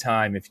exciting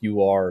time if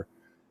you are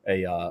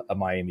a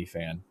Miami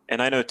fan. And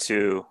I know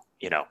too,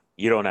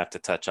 you don't have to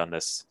touch on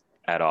this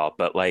at all,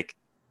 but like,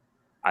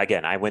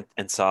 again, I went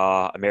and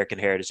saw American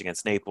Heritage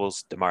against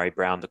Naples, Damari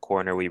Brown, the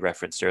corner we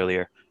referenced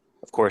earlier.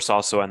 Of course,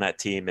 also on that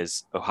team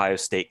is Ohio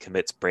State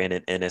commits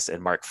Brandon Ennis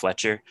and Mark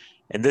Fletcher.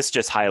 And this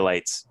just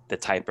highlights the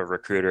type of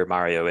recruiter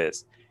Mario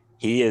is.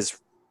 He is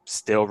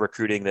still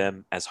recruiting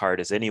them as hard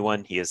as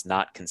anyone. He has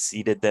not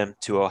conceded them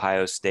to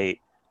Ohio State.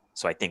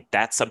 So I think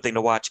that's something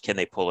to watch. Can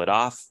they pull it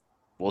off?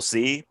 We'll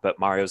see, but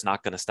Mario's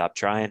not going to stop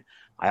trying.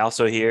 I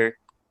also hear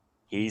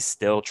he's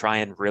still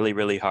trying really,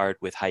 really hard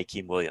with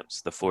Hakeem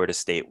Williams, the Florida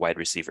State wide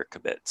receiver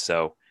commit.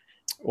 So,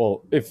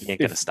 well, he ain't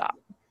going to stop.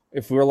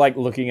 If we're like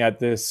looking at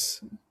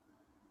this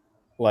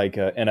like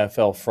a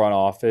NFL front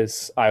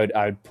office, I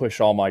would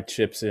push all my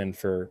chips in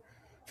for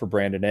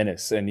Brandon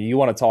Ennis. And you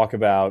want to talk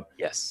about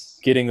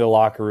getting the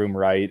locker room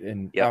right.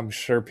 And I'm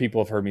sure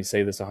people have heard me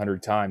say this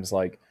 100 times.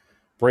 Like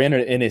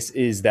Brandon Ennis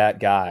is that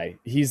guy.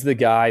 He's the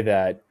guy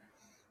that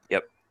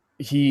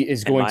he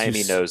is going to.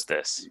 Miami knows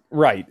this,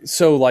 right?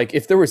 So, like,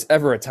 if there was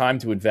ever a time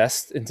to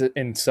invest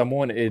in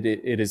someone, it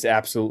is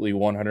absolutely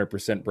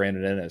 100%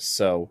 Brandon Ennis.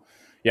 So,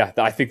 yeah,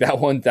 I think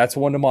that's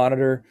one to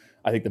monitor.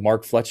 I think the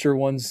Mark Fletcher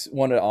one's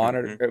one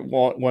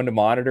to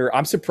monitor.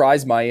 I'm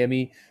surprised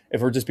Miami, if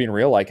we're just being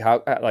real, like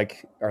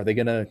are they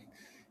gonna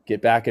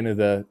get back into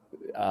the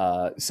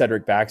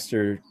Cedric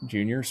Baxter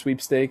Jr.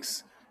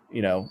 sweepstakes?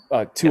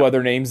 Two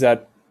other names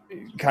that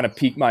kind of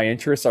piqued my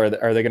interest. Are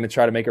they going to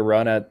try to make a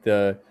run at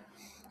the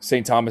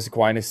St. Thomas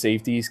Aquinas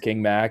safeties,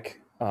 King Mack,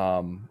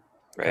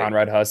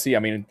 Conrad Hussey? I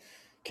mean,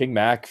 King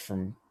Mack,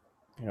 from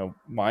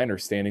my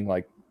understanding,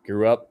 like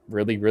grew up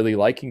really, really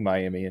liking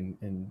Miami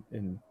and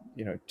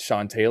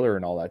Sean Taylor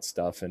and all that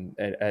stuff, and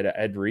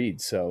Ed Reed.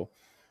 So,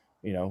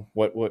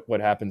 what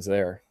happens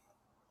there?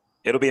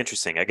 It'll be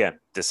interesting. Again,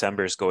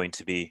 December is going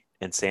to be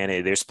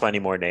insanity. There's plenty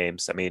more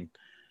names. I mean,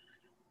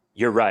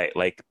 you're right.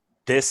 Like,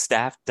 this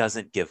staff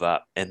doesn't give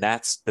up. And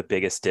that's the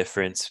biggest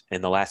difference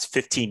in the last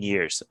 15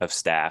 years of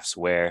staffs,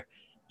 where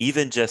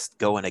even just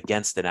going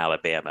against an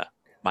Alabama,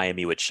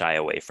 Miami would shy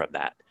away from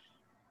that.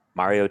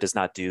 Mario does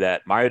not do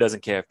that. Mario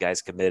doesn't care if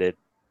guys committed.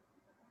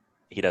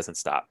 He doesn't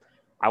stop.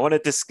 I want to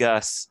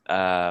discuss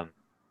Emory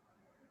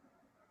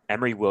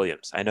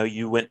Williams. I know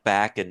you went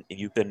back and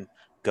you've been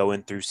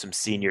going through some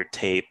senior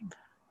tape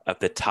of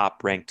the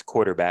top ranked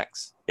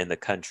quarterbacks in the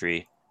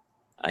country.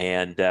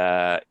 And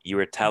you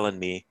were telling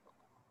me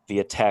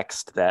via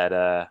text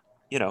that,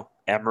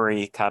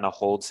 Emory kind of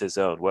holds his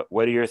own.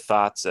 What are your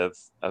thoughts of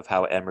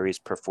how Emory's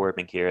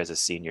performing here as a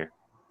senior?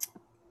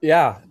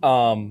 Yeah.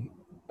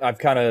 I've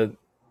kind of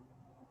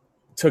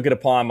took it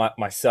upon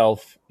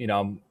myself,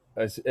 I'm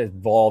as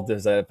involved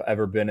as I've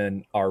ever been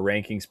in our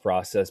rankings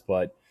process,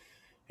 but,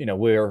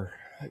 we're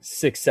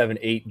 6, 7,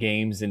 8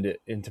 games into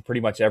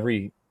pretty much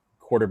every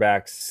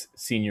quarterback's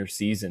senior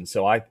season.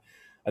 So I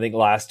think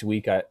last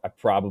week I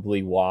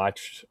probably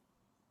watched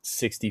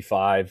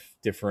 65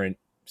 different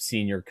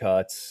senior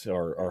cuts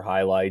or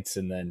highlights,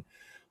 and then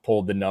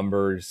pulled the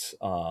numbers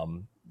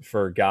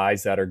for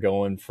guys that are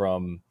going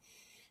from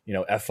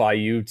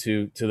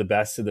FIU to the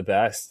best of the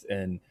best.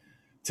 And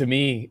to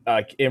me,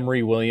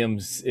 Emory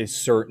Williams is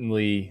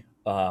certainly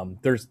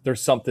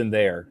there's something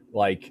there.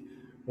 Like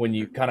when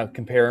you kind of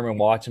compare him and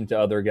watch him to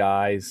other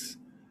guys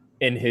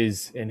in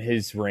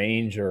his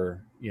range,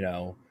 or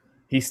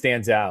he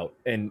stands out.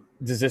 And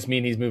does this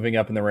mean he's moving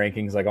up in the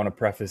rankings? Like, I want to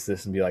preface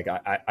this and be like,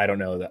 I don't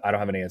know that. I don't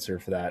have an answer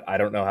for that. I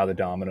don't know how the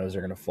dominoes are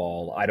going to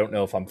fall. I don't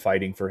know if I'm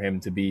fighting for him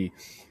to be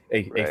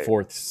a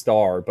fourth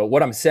star. But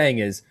what I'm saying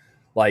is,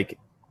 like,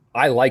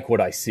 I like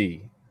what I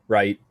see,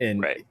 right?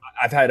 And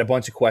I've had a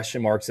bunch of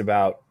question marks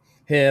about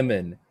him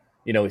and,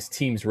 his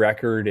team's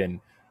record. And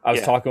I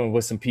was talking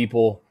with some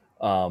people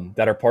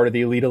that are part of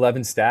the Elite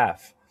 11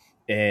 staff,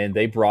 and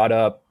they brought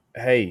up,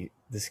 hey,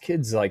 this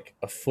kid's like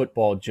a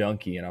football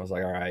junkie. And I was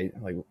like, all right,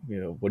 like,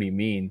 what do you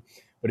mean?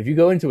 But if you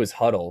go into his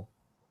huddle,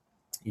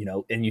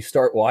 and you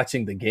start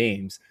watching the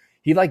games,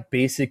 he like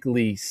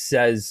basically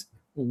says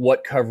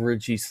what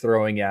coverage he's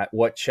throwing at,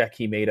 what check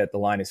he made at the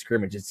line of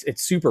scrimmage.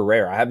 It's super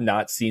rare. I have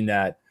not seen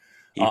that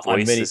He on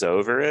many. voices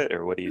over it,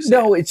 or what do you say?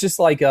 No, it's just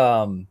like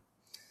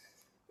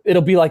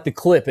it'll be like the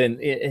clip, and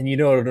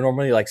it'll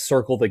normally like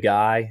circle the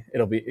guy.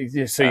 It'll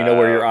be so you know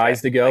where your Okay,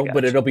 eyes to I go, but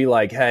got you. it'll be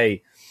like,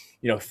 hey,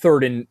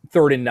 third and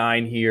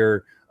 9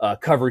 here,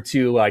 cover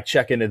 2. I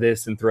check into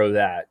this and throw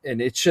that,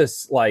 and it's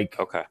just like,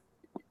 Okay.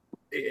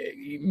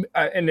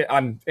 and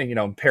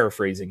I'm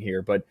paraphrasing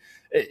here, but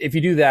if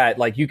you do that,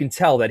 like you can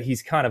tell that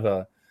he's kind of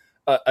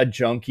a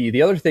junkie.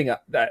 The other thing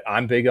that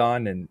I'm big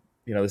on, and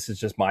this is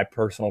just my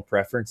personal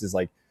preference, is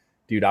like,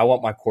 dude, I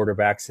want my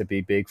quarterbacks to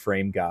be big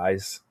frame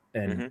guys,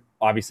 and Hmm.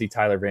 obviously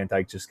Tyler Van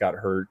Dyke just got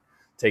hurt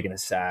taking a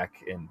sack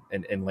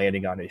and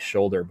landing on his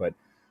shoulder. But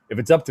if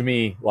it's up to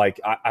me, like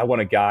I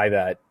want a guy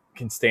that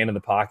can stand in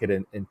the pocket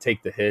and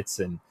take the hits,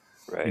 and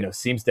Right.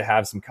 seems to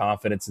have some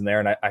confidence in there.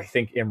 And I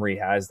think Emery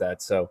has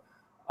that. So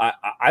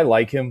I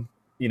like him,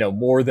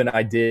 more than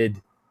I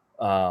did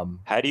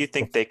How do you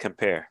think they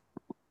compare?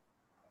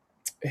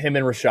 him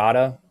and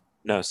Rashada.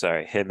 No,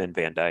 sorry, him and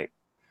Van Dyke.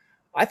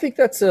 I think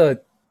that's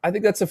a I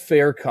think that's a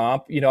fair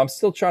comp. I'm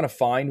still trying to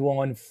find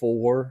one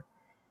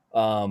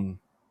um,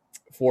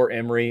 for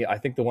Emery. I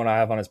think the one I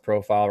have on his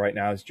profile right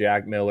now is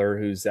Jack Miller,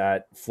 who's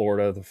at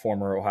Florida, the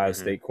former Ohio Hmm.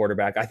 State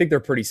quarterback. I think they're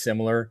pretty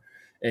similar,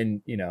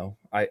 and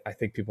I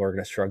think people are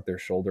going to shrug their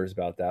shoulders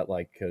about that,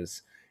 like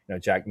because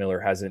Jack Miller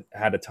hasn't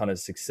had a ton of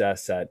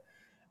success at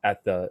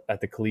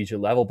the collegiate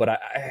level, but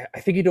I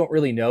think you don't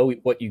really know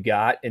what you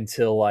got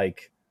until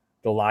like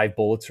the live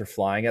bullets are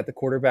flying at the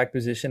quarterback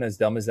position. As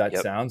dumb as that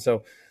Yep. sounds,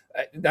 so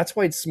that's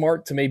why it's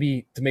smart to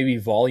maybe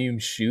volume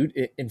shoot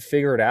it and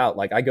figure it out.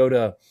 Like I go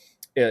to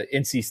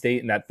NC State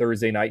in that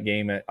Thursday night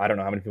game. I don't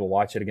know how many people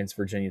watch it against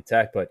Virginia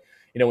Tech, but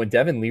when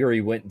Devin Leary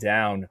went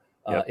down,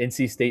 Yep.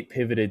 NC State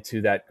pivoted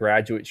to that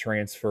graduate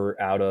transfer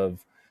out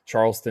of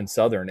Charleston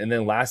Southern, and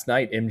then last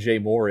night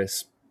MJ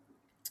Morris,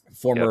 Yep.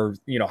 former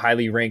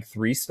highly ranked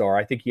 3-star.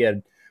 I think he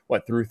had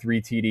threw 3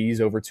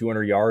 TDs over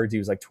 200 yards. He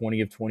was like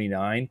 20 of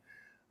 29.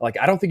 Like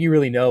I don't think you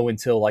really know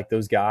until like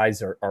those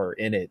guys are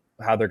in it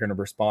how they're going to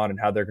respond and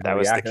how they're going to That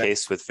was the react.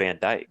 case with Van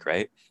Dyke,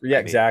 right? Yeah, I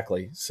mean,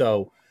 exactly.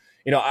 So,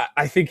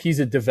 I think he's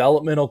a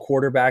developmental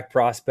quarterback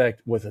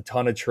prospect with a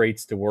ton of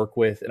traits to work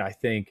with. And I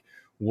think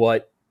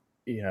what,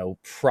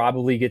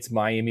 probably gets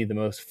Miami the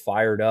most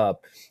fired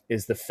up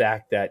is the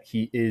fact that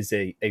he is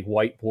a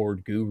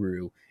whiteboard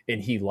guru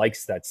and he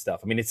likes that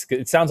stuff. I mean,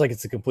 it sounds like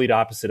it's the complete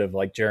opposite of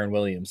like Jaron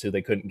Williams, who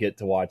they couldn't get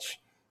to watch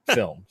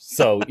film.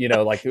 So,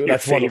 like your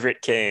that's one,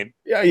 favorite Kane.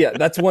 yeah, yeah,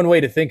 that's one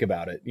way to think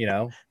about it.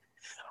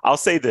 I'll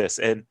say this,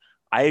 and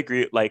I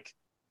agree. Like,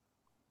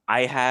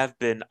 I have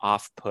been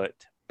off put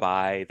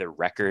by the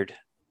record,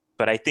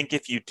 but I think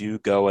if you do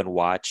go and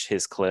watch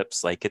his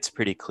clips, like, it's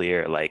pretty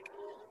clear. Like,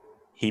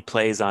 he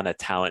plays on a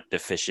talent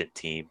deficient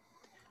team.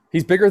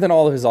 He's bigger than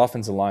all of his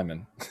offensive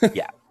linemen.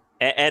 Yeah.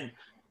 And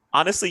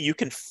honestly, you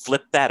can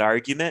flip that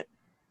argument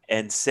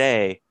and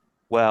say,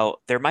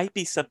 well, there might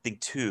be something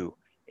to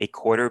a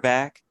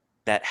quarterback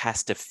that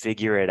has to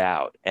figure it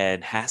out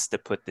and has to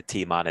put the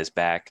team on his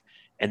back.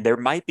 And there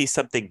might be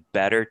something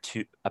better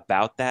to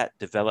about that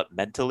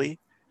developmentally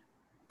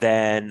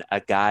than a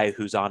guy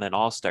who's on an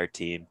all-star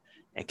team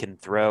and can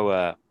throw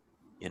a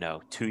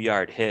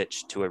 2-yard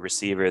hitch to a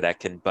receiver that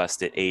can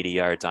bust it 80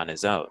 yards on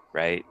his own,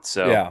 right?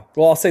 So, Yeah.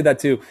 Well, I'll say that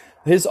too.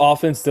 His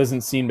offense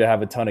doesn't seem to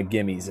have a ton of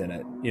gimmies in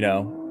it.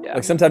 yeah,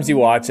 Like sometimes you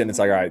watch it and it's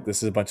like, all right,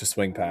 this is a bunch of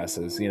swing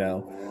passes.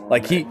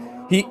 Like right.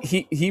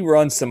 he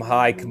runs some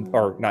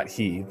or not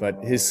he,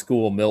 but his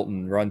school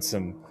Milton runs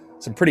some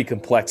pretty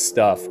complex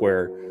stuff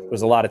where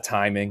there's a lot of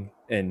timing,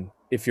 and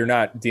if you're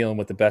not dealing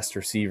with the best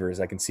receivers,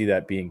 I can see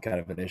that being kind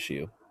of an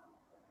issue.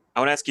 I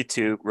want to ask you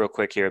too, real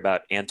quick here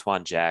about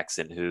Antoine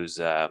Jackson, who's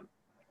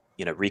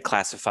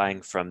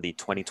reclassifying from the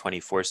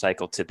 2024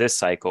 cycle to this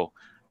cycle.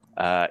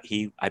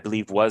 He, I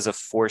believe, was a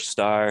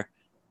 4-star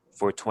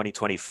for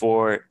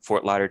 2024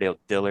 Fort Lauderdale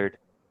Dillard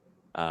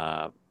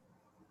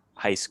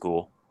High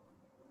School.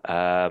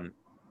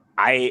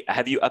 I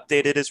have you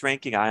updated his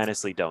ranking? I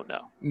honestly don't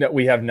know. No,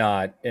 we have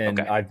not, and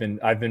Okay.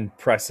 I've been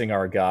pressing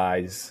our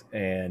guys,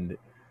 and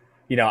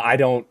I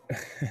don't.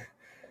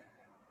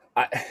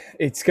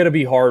 It's going to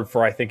be hard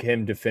for I think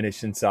him to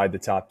finish inside the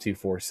top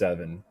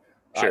 247.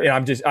 Sure. And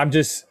I'm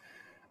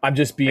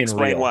just being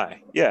Explain real.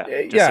 why. Yeah.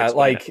 Just Yeah,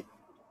 explain it. like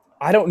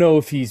I don't know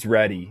if he's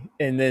ready.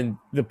 And then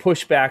the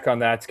pushback on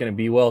that's going to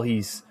be, well,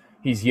 he's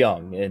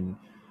young, and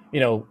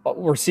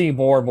we're seeing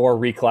more and more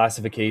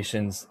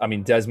reclassifications. I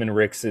mean, Desmond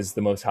Ricks is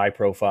the most high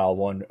profile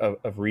one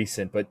of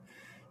recent, but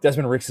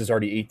Desmond Ricks is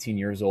already 18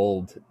 years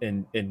old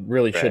and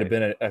really should have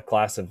Right. been a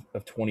class of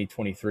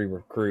 2023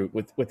 recruit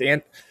with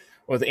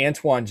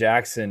Antoine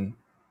Jackson.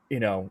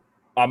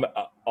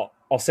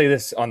 I'll say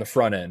this on the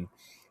front end.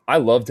 I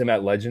loved him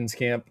at Legends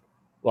Camp.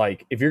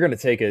 Like, if you're going to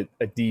take a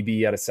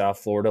DB out of South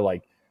Florida,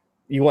 like,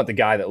 you want the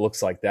guy that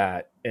looks like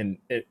that and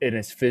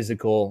is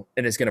physical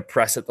and is going to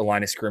press at the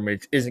line of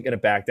scrimmage, isn't going to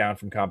back down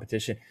from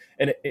competition.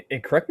 And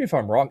correct me if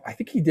I'm wrong, I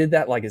think he did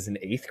that like as an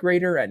 8th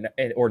grader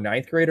or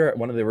 9th grader at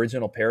one of the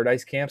original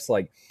Paradise camps.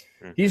 Like,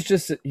 Hmm. he's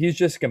just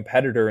a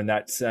competitor in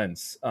that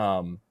sense.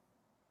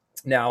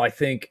 Now I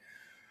think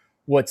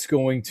what's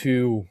going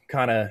to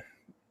kind of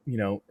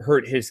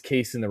hurt his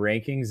case in the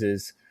rankings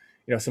is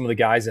some of the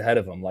guys ahead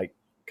of him like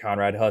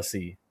Conrad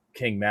Hussey,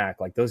 King Mack,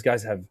 like those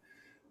guys have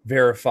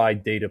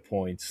verified data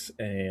points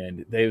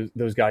and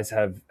those guys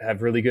have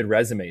really good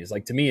resumes.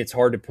 Like to me, it's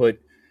hard to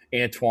put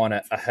Antoine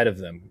ahead of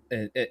them,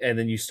 and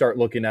then you start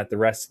looking at the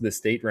rest of the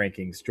state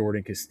rankings.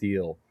 Jordan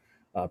Castile,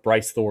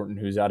 Bryce Thornton,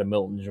 who's out of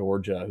Milton,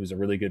 Georgia, who's a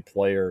really good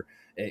player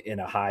in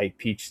a high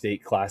Peach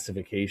State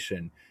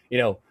classification.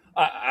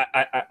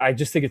 I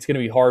just think it's going to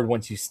be hard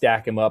once you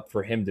stack him up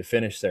for him to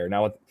finish there.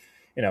 Now,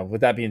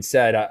 with that being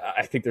said,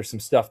 I think there's some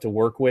stuff to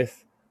work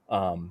with.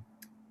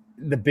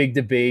 The big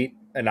debate,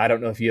 and I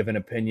don't know if you have an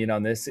opinion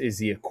on this, is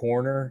he a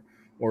corner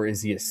or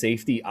is he a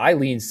safety? I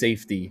lean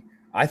safety.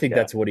 I think Yeah.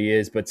 that's what he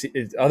is, but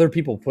other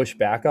people push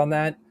back on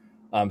that.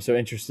 So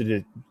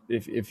interested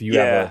if you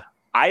have Yeah. a.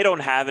 I don't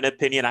have an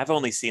opinion. I've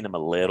only seen him a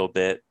little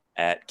bit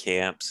at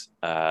camps.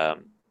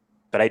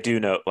 But I do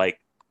know like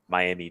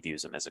Miami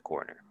views him as a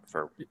corner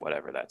for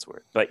whatever that's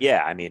worth. But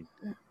yeah, I mean,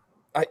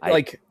 I I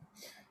like,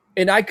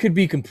 and I could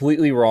be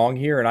completely wrong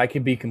here, and I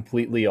could be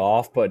completely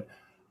off, but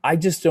I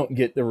just don't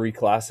get the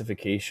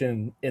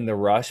reclassification in the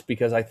rush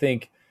because I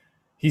think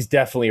he's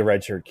definitely a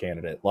redshirt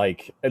candidate.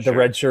 Like the sure.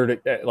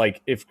 redshirt,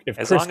 like if As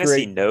Chris long as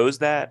he Gray, knows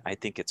that, I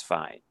think it's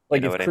fine. You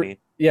like know if what I mean?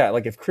 yeah,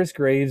 like if Chris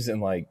Graves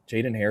and like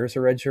Jaden Harris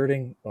are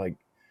redshirting, like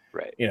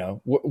Right.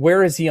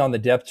 where is he on the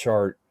depth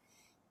chart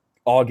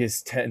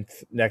August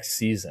 10th next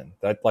season?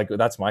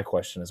 That's my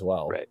question as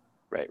well. Right.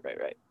 Right. Right.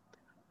 Right.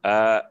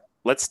 Uh,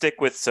 let's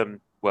stick with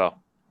some,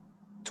 well,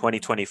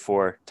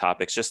 2024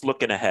 topics. Just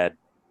looking ahead.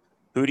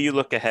 Who do you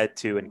look ahead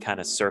to and kind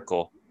of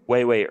circle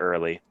way, way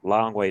early?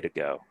 Long way to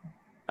go.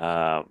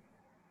 Um,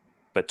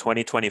 but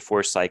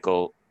 2024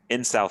 cycle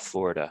in South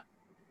Florida,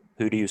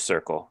 who do you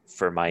circle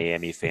for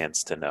Miami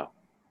fans to know?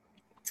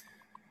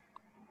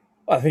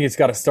 I think it's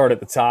got to start at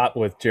the top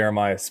with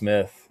Jeremiah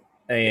Smith,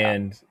 Yeah.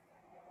 and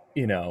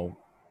you know,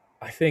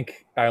 I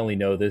think I only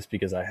know this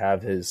because I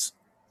have his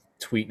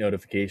tweet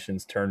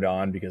notifications turned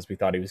on because we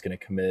thought he was going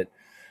to commit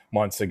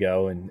months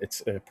ago, and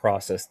it's a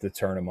process to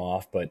turn him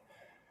off. But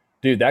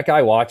dude, that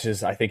guy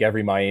watches, I think,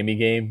 every Miami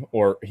game,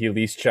 or he at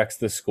least checks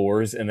the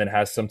scores and then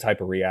has some type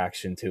of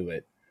reaction to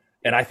it.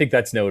 And I think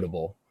that's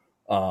notable.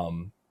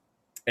 Um,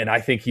 and I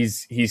think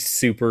he's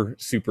super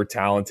super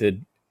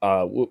talented.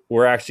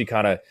 We're actually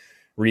kind of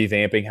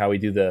revamping how we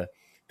do the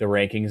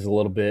rankings a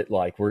little bit.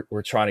 Like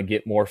we're trying to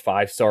get more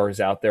 5 stars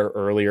out there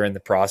earlier in the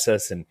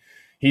process, and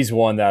he's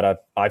one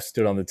that I've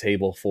stood on the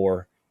table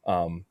for.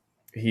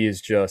 He is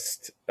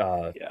just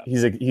Yeah.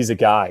 he's a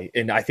guy,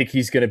 and I think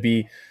he's going to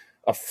be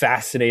a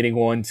fascinating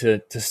one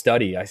to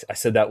study. I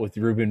said that with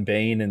Ruben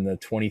Bain in the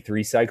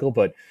 23 cycle,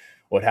 but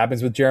what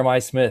happens with Jeremiah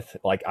Smith?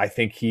 Like I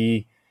think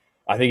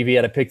if he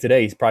had a pick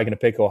today, he's probably going to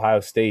pick Ohio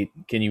State.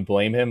 Can you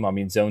blame him? I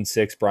mean, Zone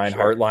 6, Brian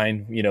Sure.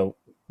 Hartline,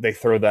 they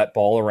throw that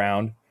ball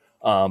around.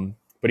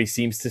 But he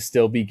seems to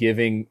still be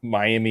giving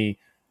Miami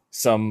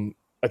some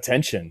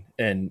attention.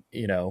 And,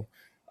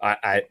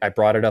 I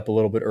brought it up a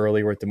little bit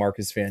earlier with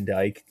DeMarcus Van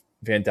Dyke.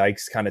 Van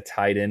Dyke's kind of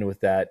tied in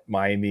with that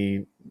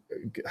Miami.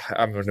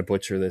 I'm going to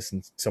butcher this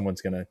and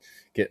someone's going to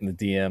get in the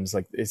DMs.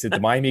 Like, is it the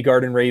Miami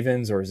Garden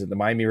Ravens or is it the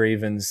Miami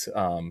Ravens?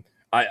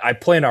 I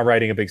plan on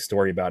writing a big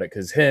story about it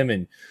because him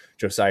and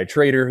Josiah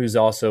Trader, who's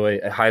also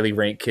a highly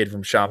ranked kid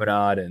from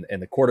Chaminade,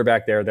 and the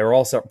quarterback there, they're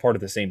all part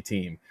of the same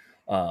team.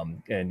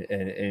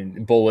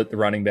 And Bullet, the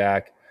running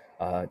back,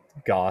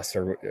 Goss,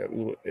 or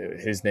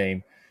his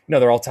name,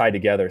 they're all tied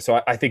together.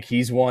 So I think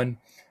he's one.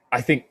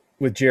 I think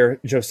with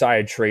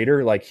Josiah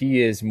Trader, like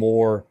he is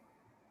more,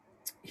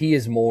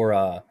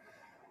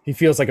 he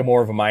feels like a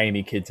more of a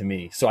Miami kid to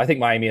me. So I think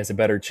Miami has a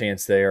better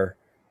chance there.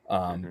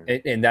 Hmm.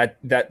 And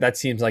that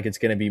seems like it's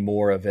going to be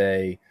more of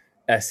a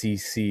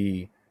SEC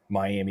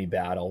Miami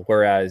battle.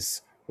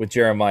 Whereas with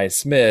Jeremiah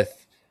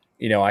Smith,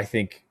 I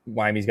think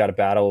Miami's got to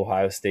battle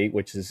Ohio State,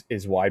 which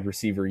is wide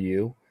receiver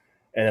U.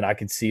 And then I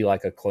could see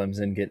like a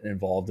Clemson getting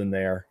involved in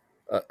there,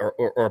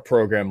 or a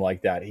program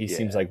like that. He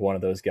seems Yeah. like one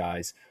of those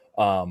guys.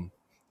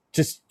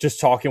 Just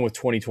talking with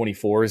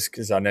 2024s,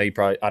 because I know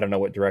I don't know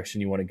what direction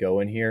you want to go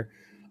in here.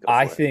 Go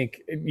I for it.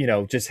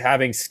 think, just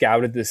having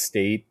scouted the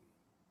state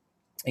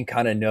and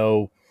kind of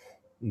know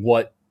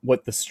what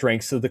the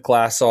strengths of the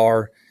class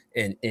are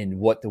and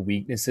what the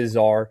weaknesses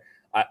are,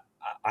 I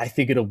I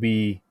think it'll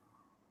be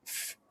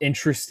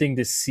interesting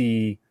to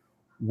see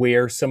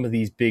where some of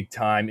these big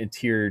time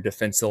interior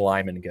defensive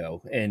linemen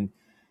go. And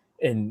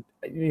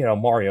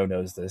Mario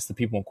knows this. The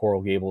people in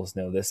Coral Gables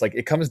know this. Like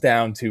it comes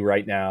down to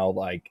right now,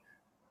 like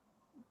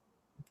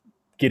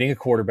getting a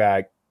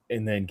quarterback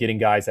and then getting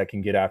guys that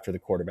can get after the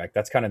quarterback.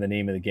 That's kind of the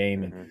name of the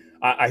game. And Hmm.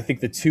 I think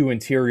the two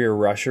interior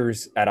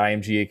rushers at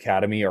IMG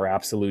Academy are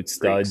absolute Freaks.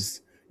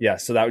 studs. Yeah,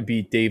 so that would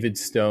be David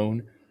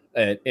Stone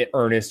and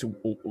Ernest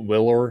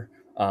Willer.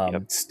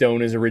 Yep.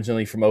 Stone is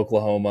originally from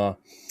Oklahoma.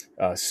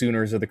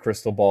 Sooners are the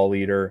Crystal Ball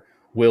leader.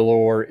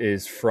 Willor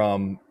is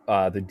from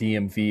the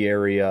DMV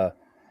area.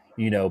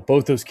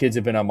 both those kids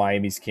have been on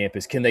Miami's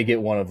campus. Can they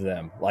get one of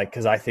them? Like,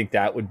 because I think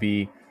that would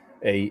be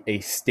a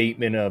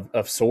statement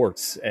of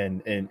sorts,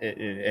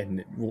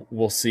 and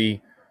we'll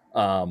see.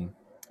 And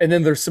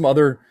then there's some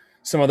other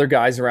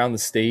guys around the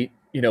state.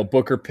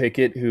 Booker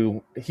Pickett,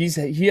 who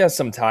he has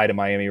some tie to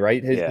Miami,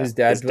 right? His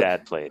dad. His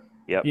dad played.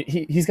 Yep.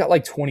 He's got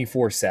like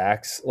 24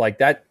 sacks. Like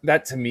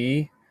that to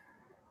me.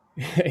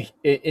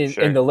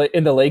 In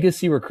the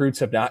legacy, recruits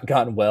have not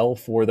gone well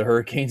for the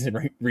Hurricanes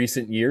in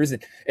recent years,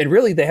 and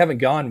really they haven't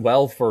gone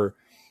well for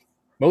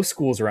most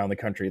schools around the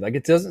country. Like,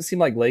 it doesn't seem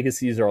like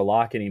legacies are a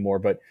lock anymore,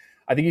 but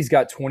I think he's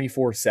got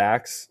 24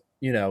 sacks.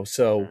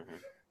 So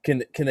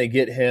can they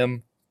get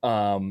him?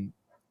 And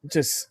we're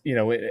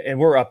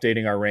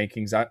updating our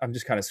rankings. I'm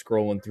just kind of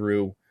scrolling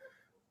through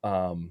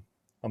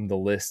the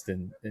list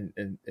and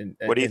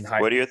what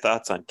are your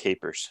thoughts on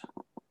Capers?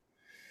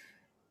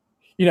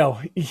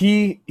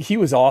 He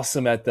was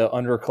awesome at the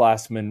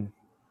underclassmen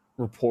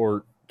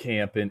report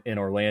camp in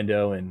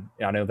Orlando, and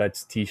I know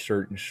that's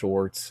t-shirt and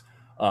shorts.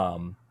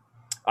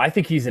 I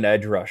think he's an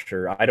edge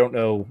rusher. I don't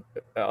know.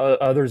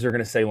 Others are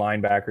going to say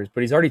linebackers,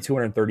 but he's already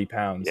 230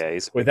 pounds. Yeah,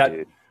 he's a big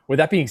dude. With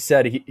that being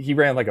said, he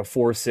ran like a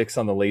 4.6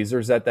 on the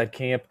lasers at that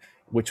camp,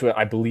 which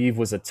I believe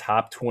was a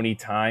top 20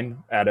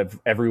 time out of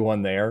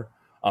everyone there.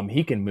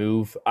 He can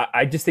move.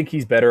 I just think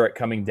he's better at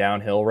coming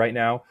downhill right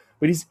now.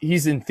 But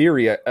he's in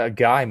theory a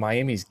guy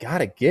Miami's got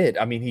to get.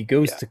 I mean, he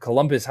goes to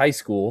Columbus High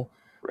School,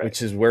 right,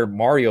 which is where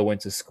Mario went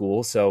to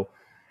school. So,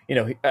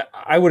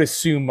 I would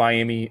assume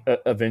Miami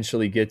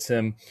eventually gets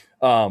him.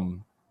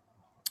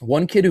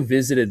 One kid who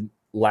visited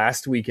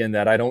last weekend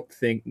that I don't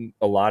think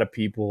a lot of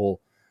people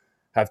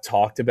have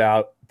talked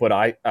about, but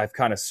I've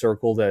kind of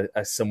circled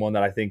as someone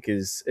that I think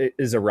is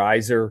a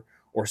riser,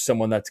 or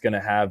someone that's going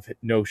to have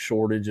no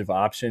shortage of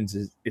options,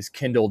 is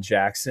Kendall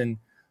Jackson.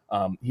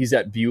 He's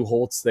at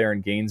Buchholz there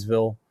in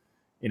Gainesville.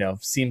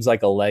 Seems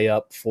like a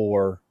layup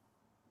for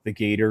the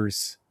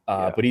Gators,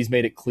 but he's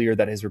made it clear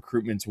that his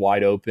recruitment's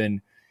wide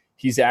open.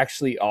 He's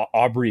actually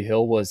Aubrey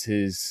Hill was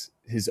his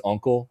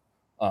uncle,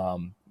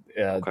 the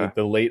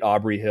late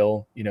Aubrey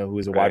Hill, who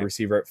was a wide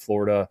receiver at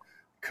Florida,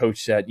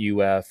 coached at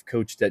UF,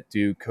 coached at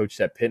Duke, coached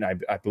at Pitt.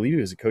 And I believe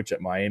he was a coach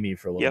at Miami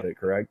for a little bit.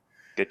 Correct?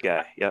 Good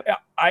guy. Yep.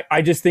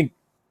 I just think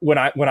when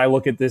I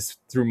look at this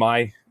through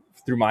my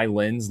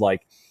lens,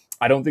 like,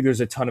 I don't think there's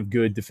a ton of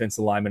good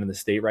defensive linemen in the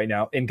state right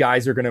now, and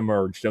guys are going to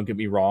emerge. Don't get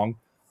me wrong.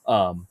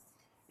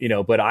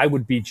 But I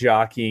would be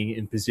jockeying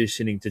and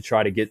positioning to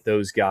try to get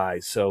those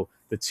guys. So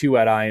the two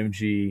at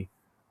IMG,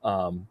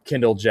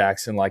 Kendall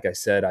Jackson, like I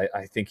said,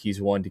 I think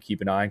he's one to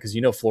keep an eye on, because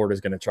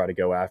Florida's going to try to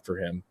go after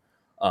him.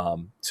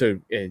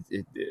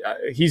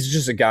 He's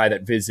just a guy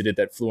that visited,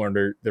 that flew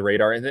under the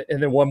radar. And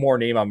then one more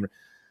name I'm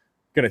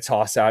going to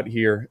toss out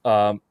here,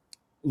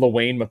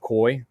 LaWayne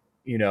McCoy.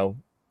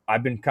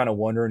 I've been kind of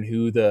wondering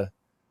who the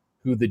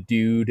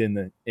dude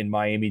in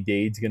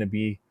Miami-Dade's going to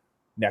be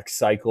next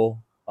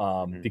cycle,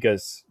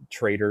 because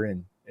Trader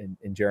and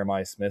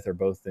Jeremiah Smith are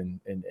both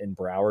in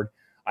Broward.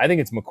 I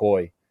think it's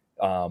McCoy.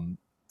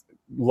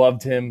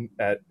 Loved him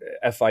at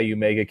FIU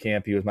Mega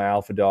Camp. He was my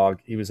alpha dog.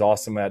 He was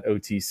awesome at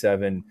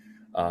OT7.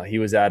 He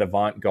was at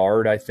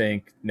Avant-Garde, I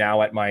think,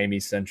 now at Miami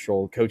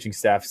Central. Coaching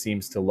staff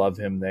seems to love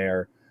him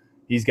there.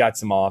 He's got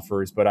some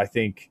offers, but I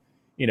think,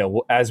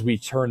 as we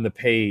turn the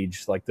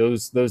page, like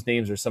those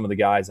names are some of the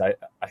guys I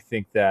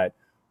think that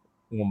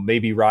will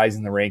maybe rise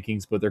in the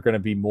rankings, but they're going to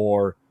be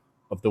more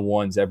of the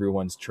ones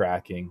everyone's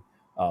tracking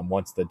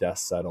once the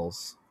dust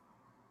settles.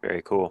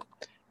 Very cool.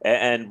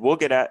 And we'll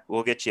get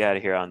you out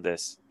of here on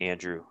this,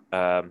 Andrew.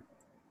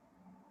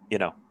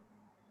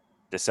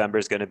 December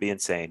is going to be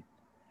insane.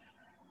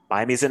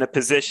 Miami's in a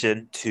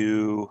position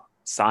to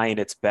sign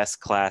its best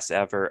class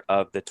ever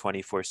of the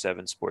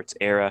 24/7 sports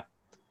era.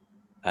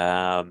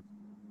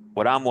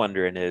 What I'm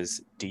wondering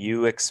is, do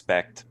you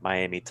expect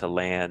Miami to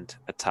land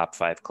a top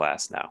 5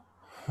 class now?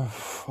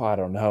 I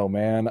don't know,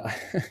 man.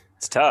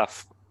 It's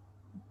tough.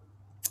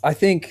 I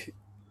think,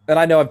 and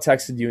I know I've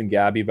texted you and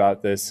Gabby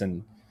about this,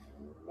 and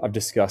I've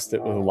discussed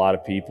it with a lot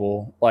of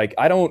people. Like,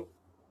 I don't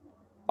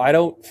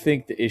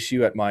think the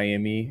issue at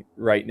Miami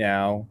right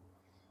now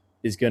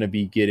is going to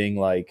be getting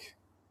like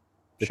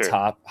the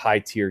top high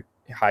tier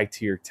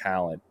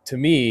talent. To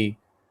me,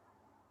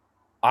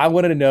 I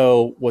want to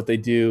know what they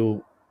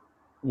do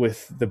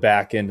with the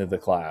back end of the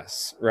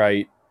class,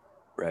 right?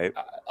 Right.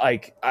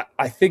 Like,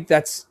 I think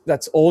that's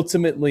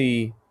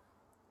ultimately,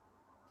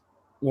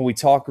 when we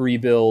talk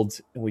rebuild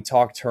and we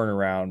talk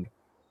turnaround,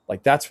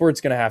 like, that's where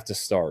it's going to have to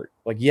start.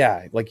 Like,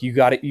 yeah, like, you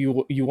got it.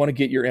 You want to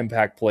get your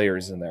impact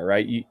players in there,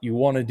 right? You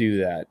want to do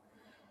that.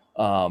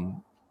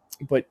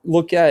 But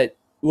look at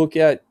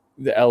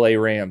the LA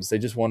Rams. They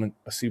just won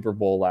a Super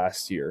Bowl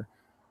last year.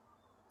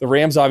 The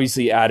Rams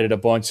obviously added a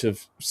bunch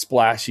of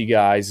splashy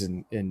guys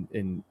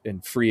in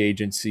free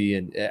agency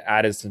and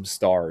added some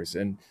stars.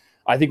 And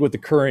I think with the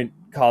current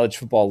college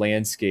football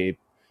landscape,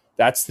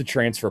 that's the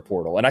transfer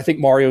portal. And I think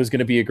Mario is going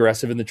to be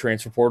aggressive in the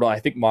transfer portal. I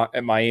think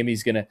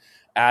Miami's going to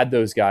add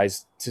those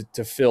guys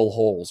to fill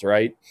holes,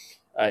 right?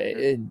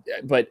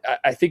 But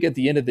I think at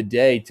the end of the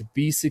day, to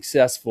be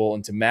successful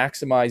and to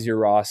maximize your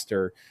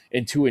roster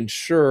and to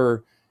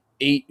ensure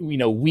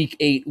week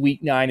 8,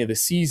 week 9 of the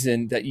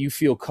season that you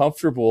feel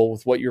comfortable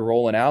with what you're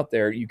rolling out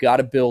there, you got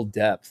to build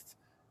depth.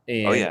 Oh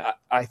And yeah.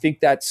 I think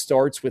that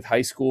starts with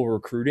high school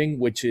recruiting,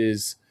 which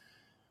is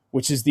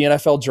the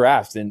NFL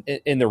draft. And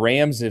in the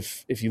Rams,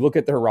 if you look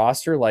at their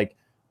roster, like,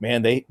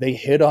 man, they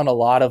hit on a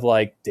lot of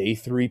like day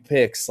 3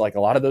 picks. Like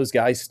a lot of those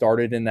guys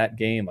started in that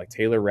game, like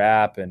Taylor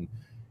Rapp, and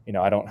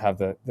I don't have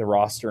the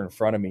roster in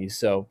front of me.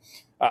 So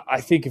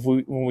I think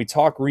when we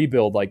talk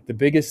rebuild, like the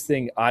biggest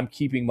thing I'm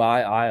keeping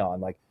my eye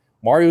on, like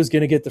Mario's going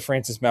to get the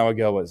Francis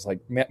Mauigoas, like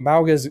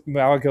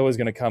Mauigoa is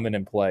going to come in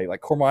and play, like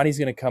Cormani's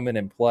going to come in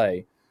and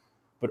play.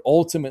 But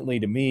ultimately,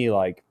 to me,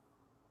 like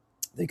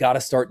they got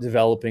to start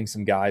developing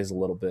some guys a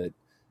little bit.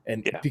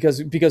 And Yeah.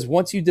 because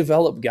once you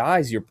develop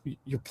guys, you're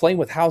playing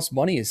with house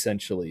money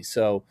essentially.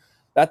 So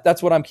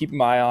that's what I'm keeping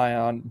my eye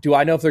on. Do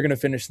I know if they're going to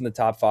finish in the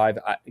top 5?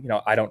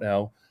 I don't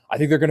know. I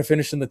think they're going to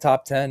finish in the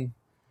top 10.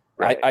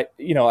 Right.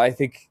 I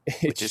think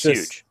it's Which is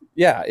just huge.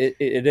 yeah,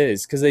 it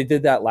is, because they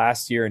did that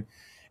last year.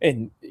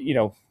 And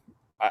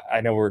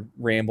I know we're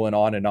rambling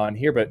on and on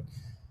here, but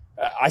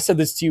I said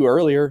this to you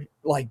earlier.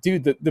 Like,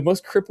 dude, the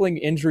most crippling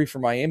injury for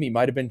Miami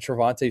might have been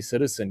Trevante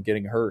Citizen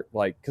getting hurt,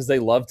 like, because they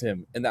loved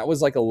him. And that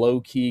was like a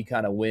low key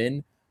kind of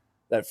win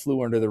that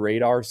flew under the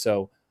radar.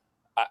 So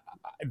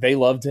they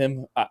loved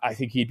him. I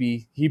think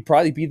he'd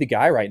probably be the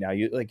guy right now.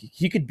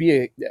 He could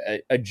be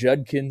a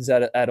Judkins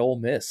at Ole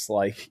Miss.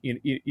 Like,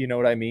 you know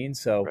what I mean?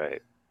 So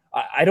Right.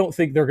 I don't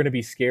think they're going to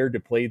be scared to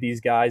play these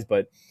guys.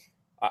 But,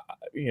 uh,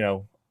 you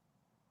know,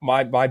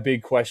 my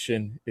big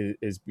question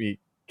is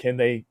can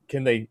they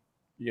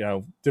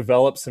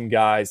develop some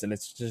guys, and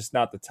it's just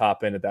not the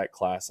top end of that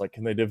class. Like,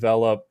 can they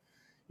develop,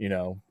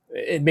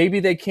 and maybe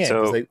they can,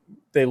 because So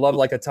they love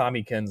like a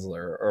Tommy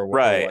Kinsler or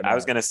right. I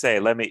was whatnot. gonna say,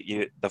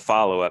 the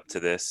follow up to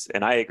this,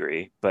 and I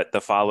agree, but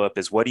the follow up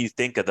is what do you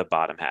think of the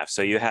bottom half?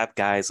 So you have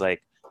guys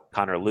like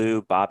Connor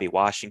Liu, Bobby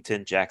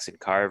Washington, Jackson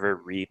Carver,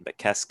 Reed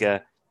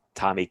McKeska,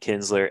 Tommy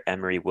Kinsler,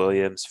 Emery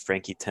Williams,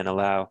 Frankie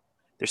Tinalau.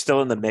 They're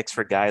still in the mix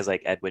for guys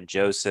like Edwin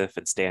Joseph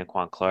and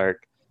Stanquan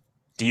Clark.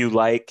 Do you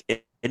like,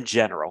 in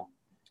general,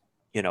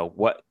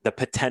 what the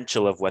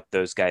potential of what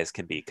those guys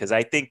can be? Because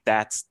I think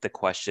that's the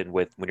question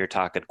with when you're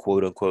talking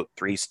quote unquote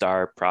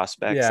 3-star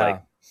prospects. Like Yeah.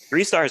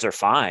 3 stars are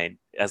fine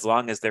as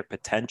long as their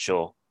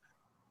potential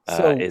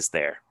So is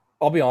there.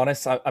 I'll be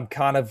honest. I'm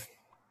kind of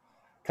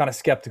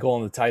skeptical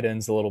on the tight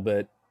ends a little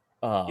bit.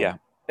 Yeah.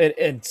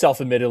 And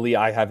self-admittedly,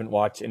 I haven't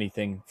watched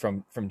anything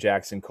from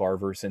Jackson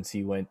Carver since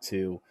he went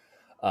to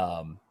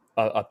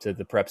up to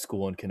the prep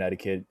school in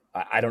Connecticut.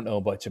 I don't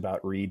know much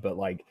about Reed, but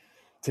like,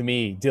 to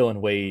me, Dylan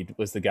Wade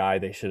was the guy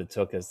they should have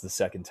took as the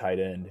second tight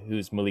end,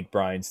 who's Malik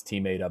Bryan's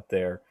teammate up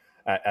there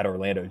at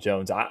Orlando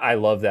Jones. I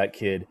love that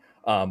kid.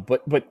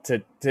 But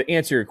to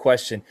answer your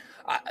question,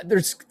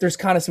 there's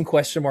kind of some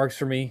question marks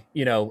for me.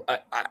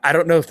 I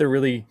don't know if they're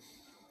really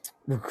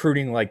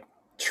recruiting like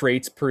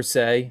traits per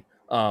se.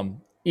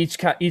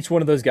 Each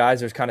one of those guys,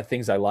 there's kind of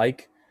things I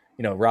like.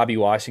 Bobby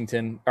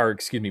Washington.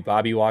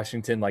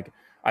 Like,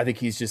 I think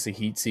he's just a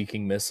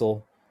heat-seeking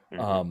missile,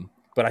 Hmm.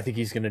 but I think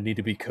he's going to need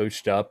to be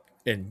coached up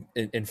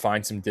and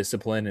find some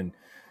discipline, and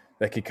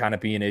that could kind of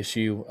be an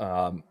issue.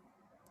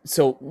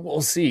 So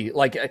we'll see.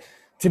 Like,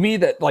 to me,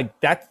 that like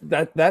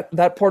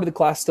that part of the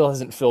class still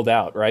hasn't filled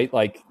out, right?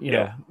 Like,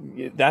 Yeah.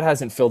 that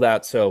hasn't filled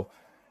out. So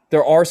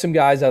there are some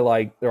guys I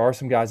like. There are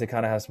some guys I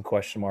kind of have some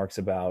question marks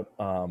about.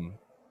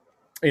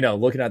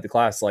 Looking at the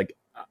class, like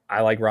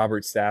I like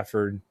Robert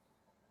Stafford.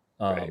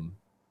 Right.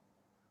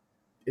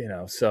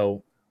 Um,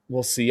 so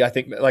we'll see. I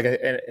think like,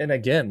 and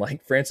again,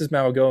 like Francis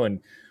Mauigoa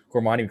and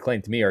Cormani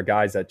McClain, to me, are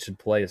guys that should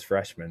play as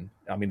freshmen.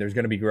 I mean, there's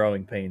going to be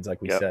growing pains,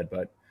 like we Yep. said,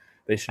 but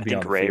they should I be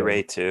on think the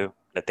Ray field. too.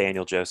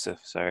 Nathaniel Joseph.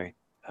 Sorry.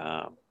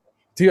 Um,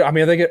 Dude, I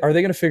mean, are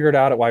they going to figure it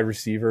out at wide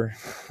receiver?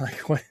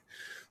 Like,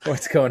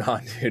 what's going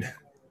on, dude?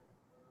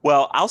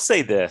 well, I'll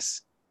say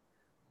this.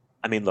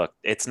 I mean, look,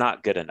 it's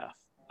not good enough.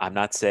 I'm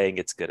not saying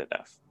it's good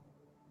enough,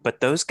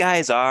 but those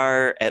guys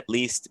are at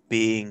least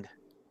being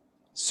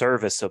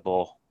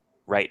serviceable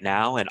right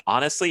now. And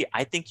honestly,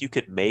 I think you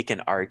could make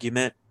an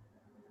argument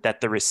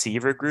that the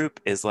receiver group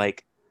is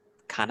like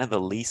kind of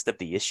the least of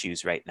the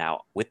issues right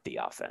now with the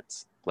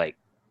offense. Like,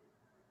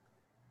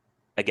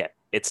 again,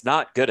 it's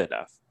not good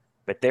enough,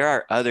 but there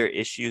are other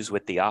issues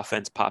with the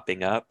offense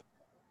popping up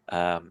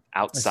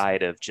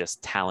outside of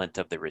just talent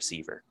of the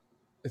receiver.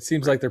 It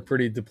seems like they're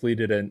pretty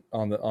depleted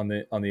on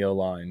the O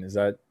line. Is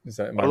that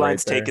am I O right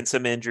line's there? taken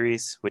some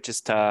injuries, which is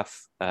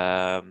tough.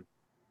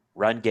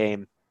 Run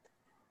game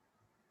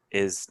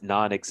is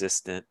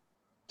non-existent.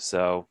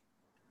 So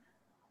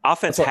That's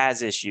offense what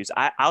has issues.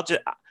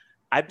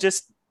 I'm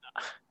just,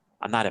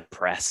 I'm not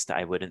impressed,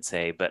 I wouldn't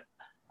say, but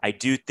I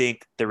do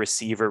think the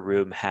receiver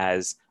room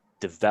has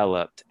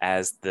developed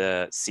as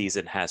the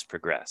season has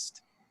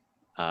progressed.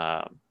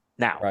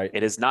 Now, right.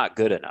 it is not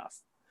good enough,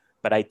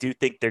 but I do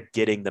think they're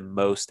getting the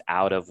most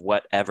out of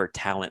whatever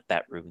talent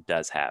that room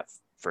does have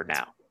for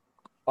now.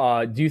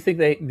 Do you think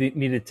they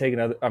need to take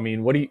another? I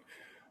mean,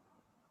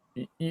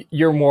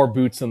 you're more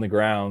boots on the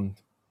ground.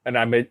 And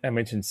I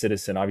mentioned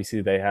Citizen.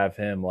 Obviously, they have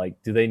him.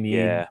 Like, do they need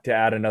Yeah. to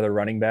add another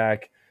running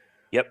back?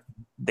 Yep.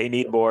 They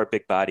need more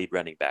big-bodied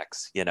running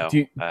backs.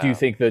 Do you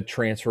think the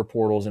transfer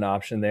portal is an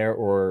option there,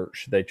 or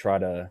should they try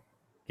to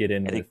get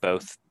in I with? think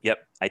both.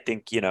 Yep. I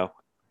think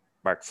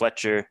Mark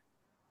Fletcher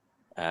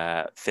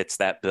fits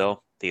that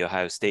bill, the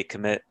Ohio State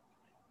commit,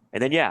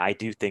 and then yeah, I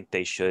do think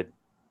they should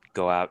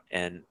go out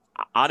and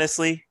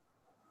honestly,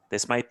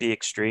 this might be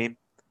extreme.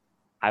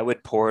 I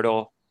would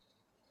portal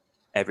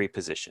every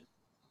position.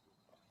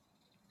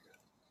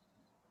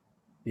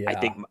 I Yeah.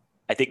 think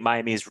I think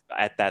Miami's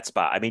at that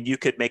spot. I mean, you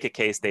could make a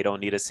case they don't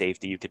need a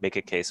safety. You could make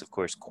a case, of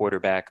course,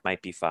 quarterback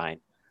might be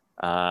fine.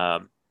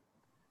 Um,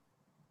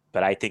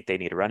 but I think they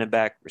need a running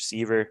back,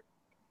 receiver,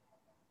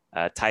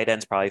 tight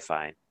end's probably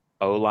fine.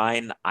 O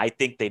line, I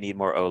think they need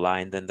more O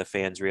line than the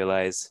fans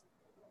realize.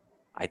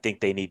 I think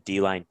they need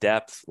D line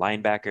depth,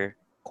 linebacker,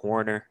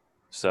 corner.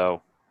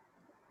 So,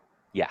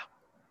 yeah,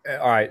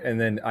 All right, and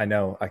then I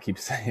know I keep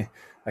saying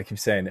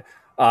it.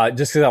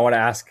 Just because I want to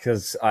ask,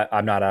 because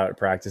I'm not out at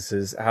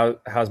practices.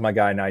 How's my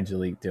guy Nigel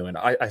Leak doing?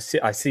 I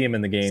see him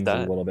in the games a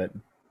stud. little bit.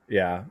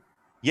 Yeah.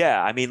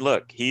 Yeah, I mean,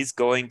 look, he's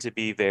going to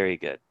be very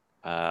good.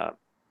 Uh,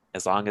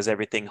 as long as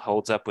everything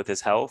holds up with his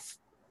health,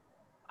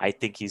 I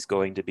think he's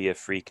going to be a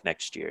freak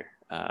next year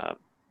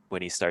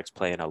when he starts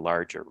playing a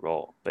larger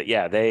role. But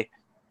yeah, they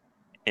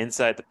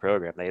inside the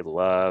program they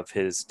love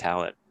his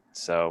talent.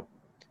 So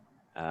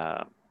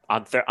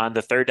on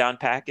the third down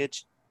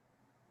package,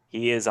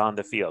 he is on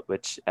the field,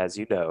 which, as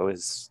you know,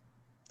 is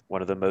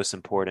one of the most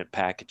important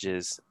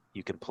packages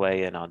you can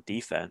play in on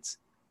defense.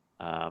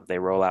 They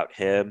roll out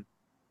him,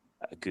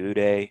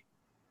 Agude,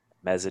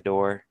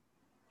 Mesidor,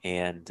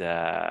 and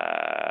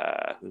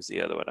who's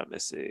the other one I'm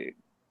missing?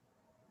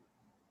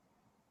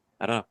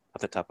 I don't know.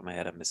 Off the top of my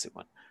head, I'm missing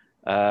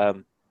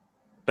one.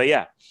 But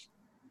yeah,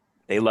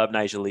 they love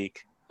Nigel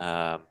Leak.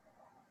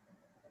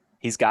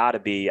 He's got to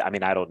be, I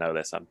mean, I don't know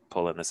this. I'm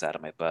pulling this out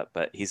of my butt,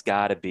 but he's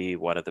got to be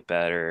one of the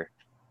better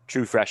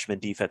true freshman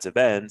defensive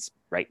ends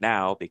right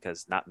now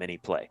because not many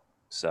play.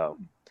 So,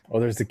 Well,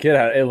 there's the kid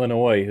out of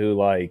Illinois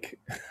who I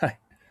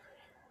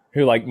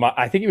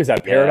think he was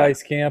at yeah,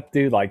 Paradise Camp,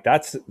 dude. Like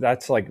that's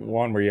like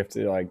one where you have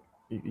to like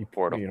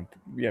portal. you know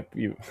yeah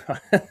you.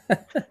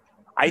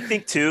 I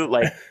think too,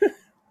 like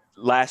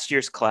last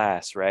year's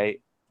class,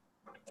 right?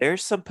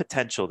 There's some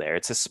potential there.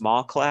 It's a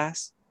small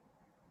class,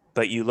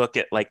 but you look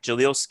at like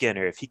Jaleel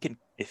Skinner, if he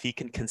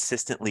can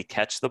consistently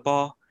catch the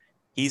ball,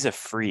 he's a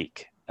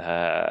freak.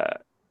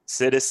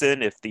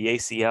 Citizen, if the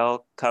ACL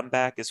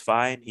comeback is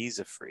fine, he's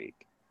a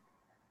freak.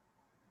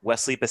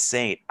 Wesley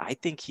Basaint, I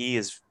think he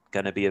is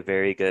going to be a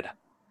very good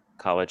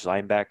college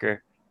linebacker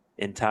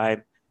in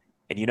time.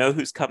 And you know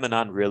who's coming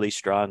on really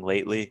strong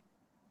lately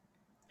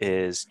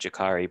is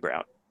Jakari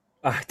Brown.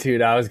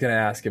 Dude, I was gonna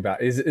ask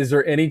about is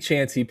there any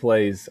chance he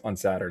plays on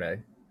Saturday?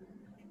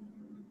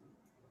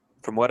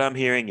 From what I'm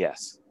hearing,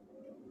 yes.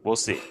 We'll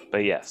see,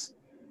 but yes,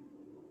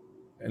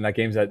 And that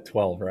game's at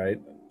 12, right?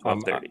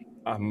 I'm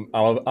 12:30.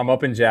 I'm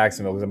up in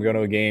Jacksonville because I'm going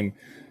to a game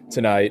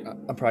tonight.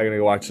 I'm probably going to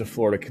go watch the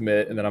Florida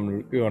commit, and then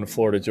I'm going to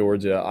Florida,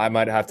 Georgia. I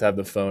might have to have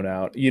the phone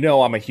out. You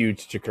know, I'm a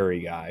huge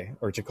Jakari guy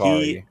or He,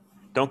 Jakari.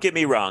 don't get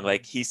me wrong,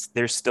 like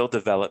there's still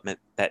development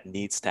that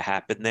needs to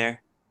happen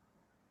there,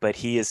 but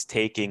he is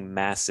taking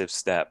massive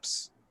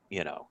steps,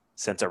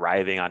 since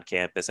arriving on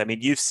campus. I mean,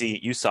 you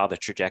saw the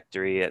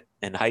trajectory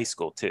in high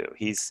school too.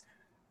 He's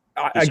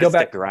I go just a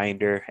back.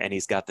 grinder and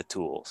he's got the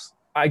tools.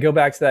 I go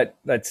back to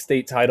that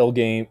state title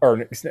game,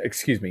 or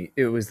excuse me,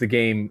 it was the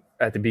game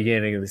at the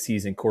beginning of the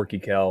season, Corky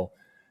Kell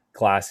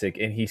Classic,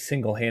 and he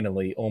single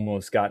handedly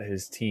almost got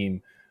his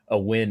team a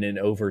win in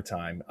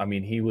overtime. I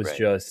mean, he was Right.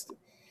 just,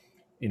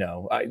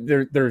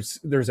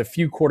 there's a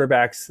few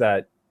quarterbacks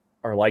that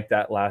are like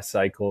that last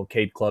cycle.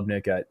 Cade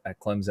Klubnik at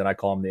Clemson, I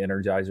call him the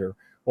Energizer.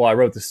 Well, I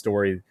wrote the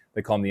story.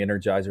 They call him the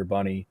Energizer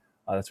Bunny.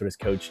 That's what his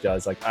coach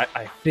does. Like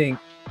I think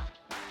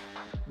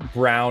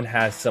Brown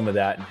has some of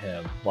that in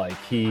him. Like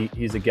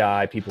he's a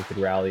guy people could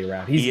rally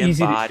around. He's He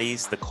easy to,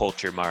 embodies the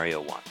culture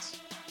Mario wants.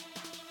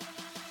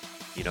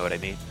 You know what I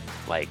mean?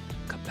 Like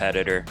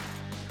competitor,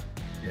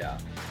 yeah.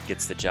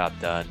 gets the job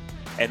done.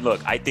 And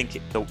look, I think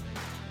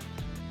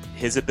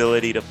his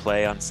ability to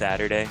play on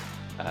Saturday,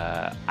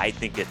 I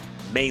think it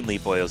mainly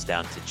boils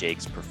down to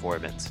Jake's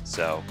performance.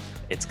 So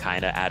it's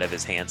kind of out of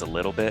his hands a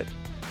little bit.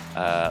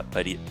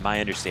 But my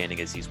understanding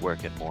is he's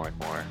working more and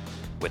more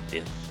with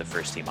the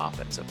first team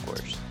offense, of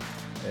course.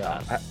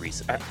 Yeah.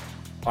 Recently.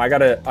 I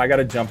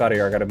gotta jump out of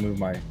here. I gotta move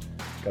my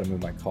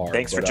car.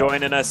 Thanks for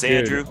joining us, dude,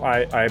 Andrew.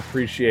 I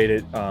appreciate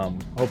it.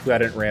 Hopefully I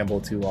didn't ramble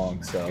too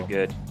long. So You're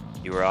good.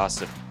 You were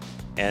awesome.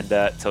 And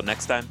till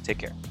next time, take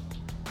care.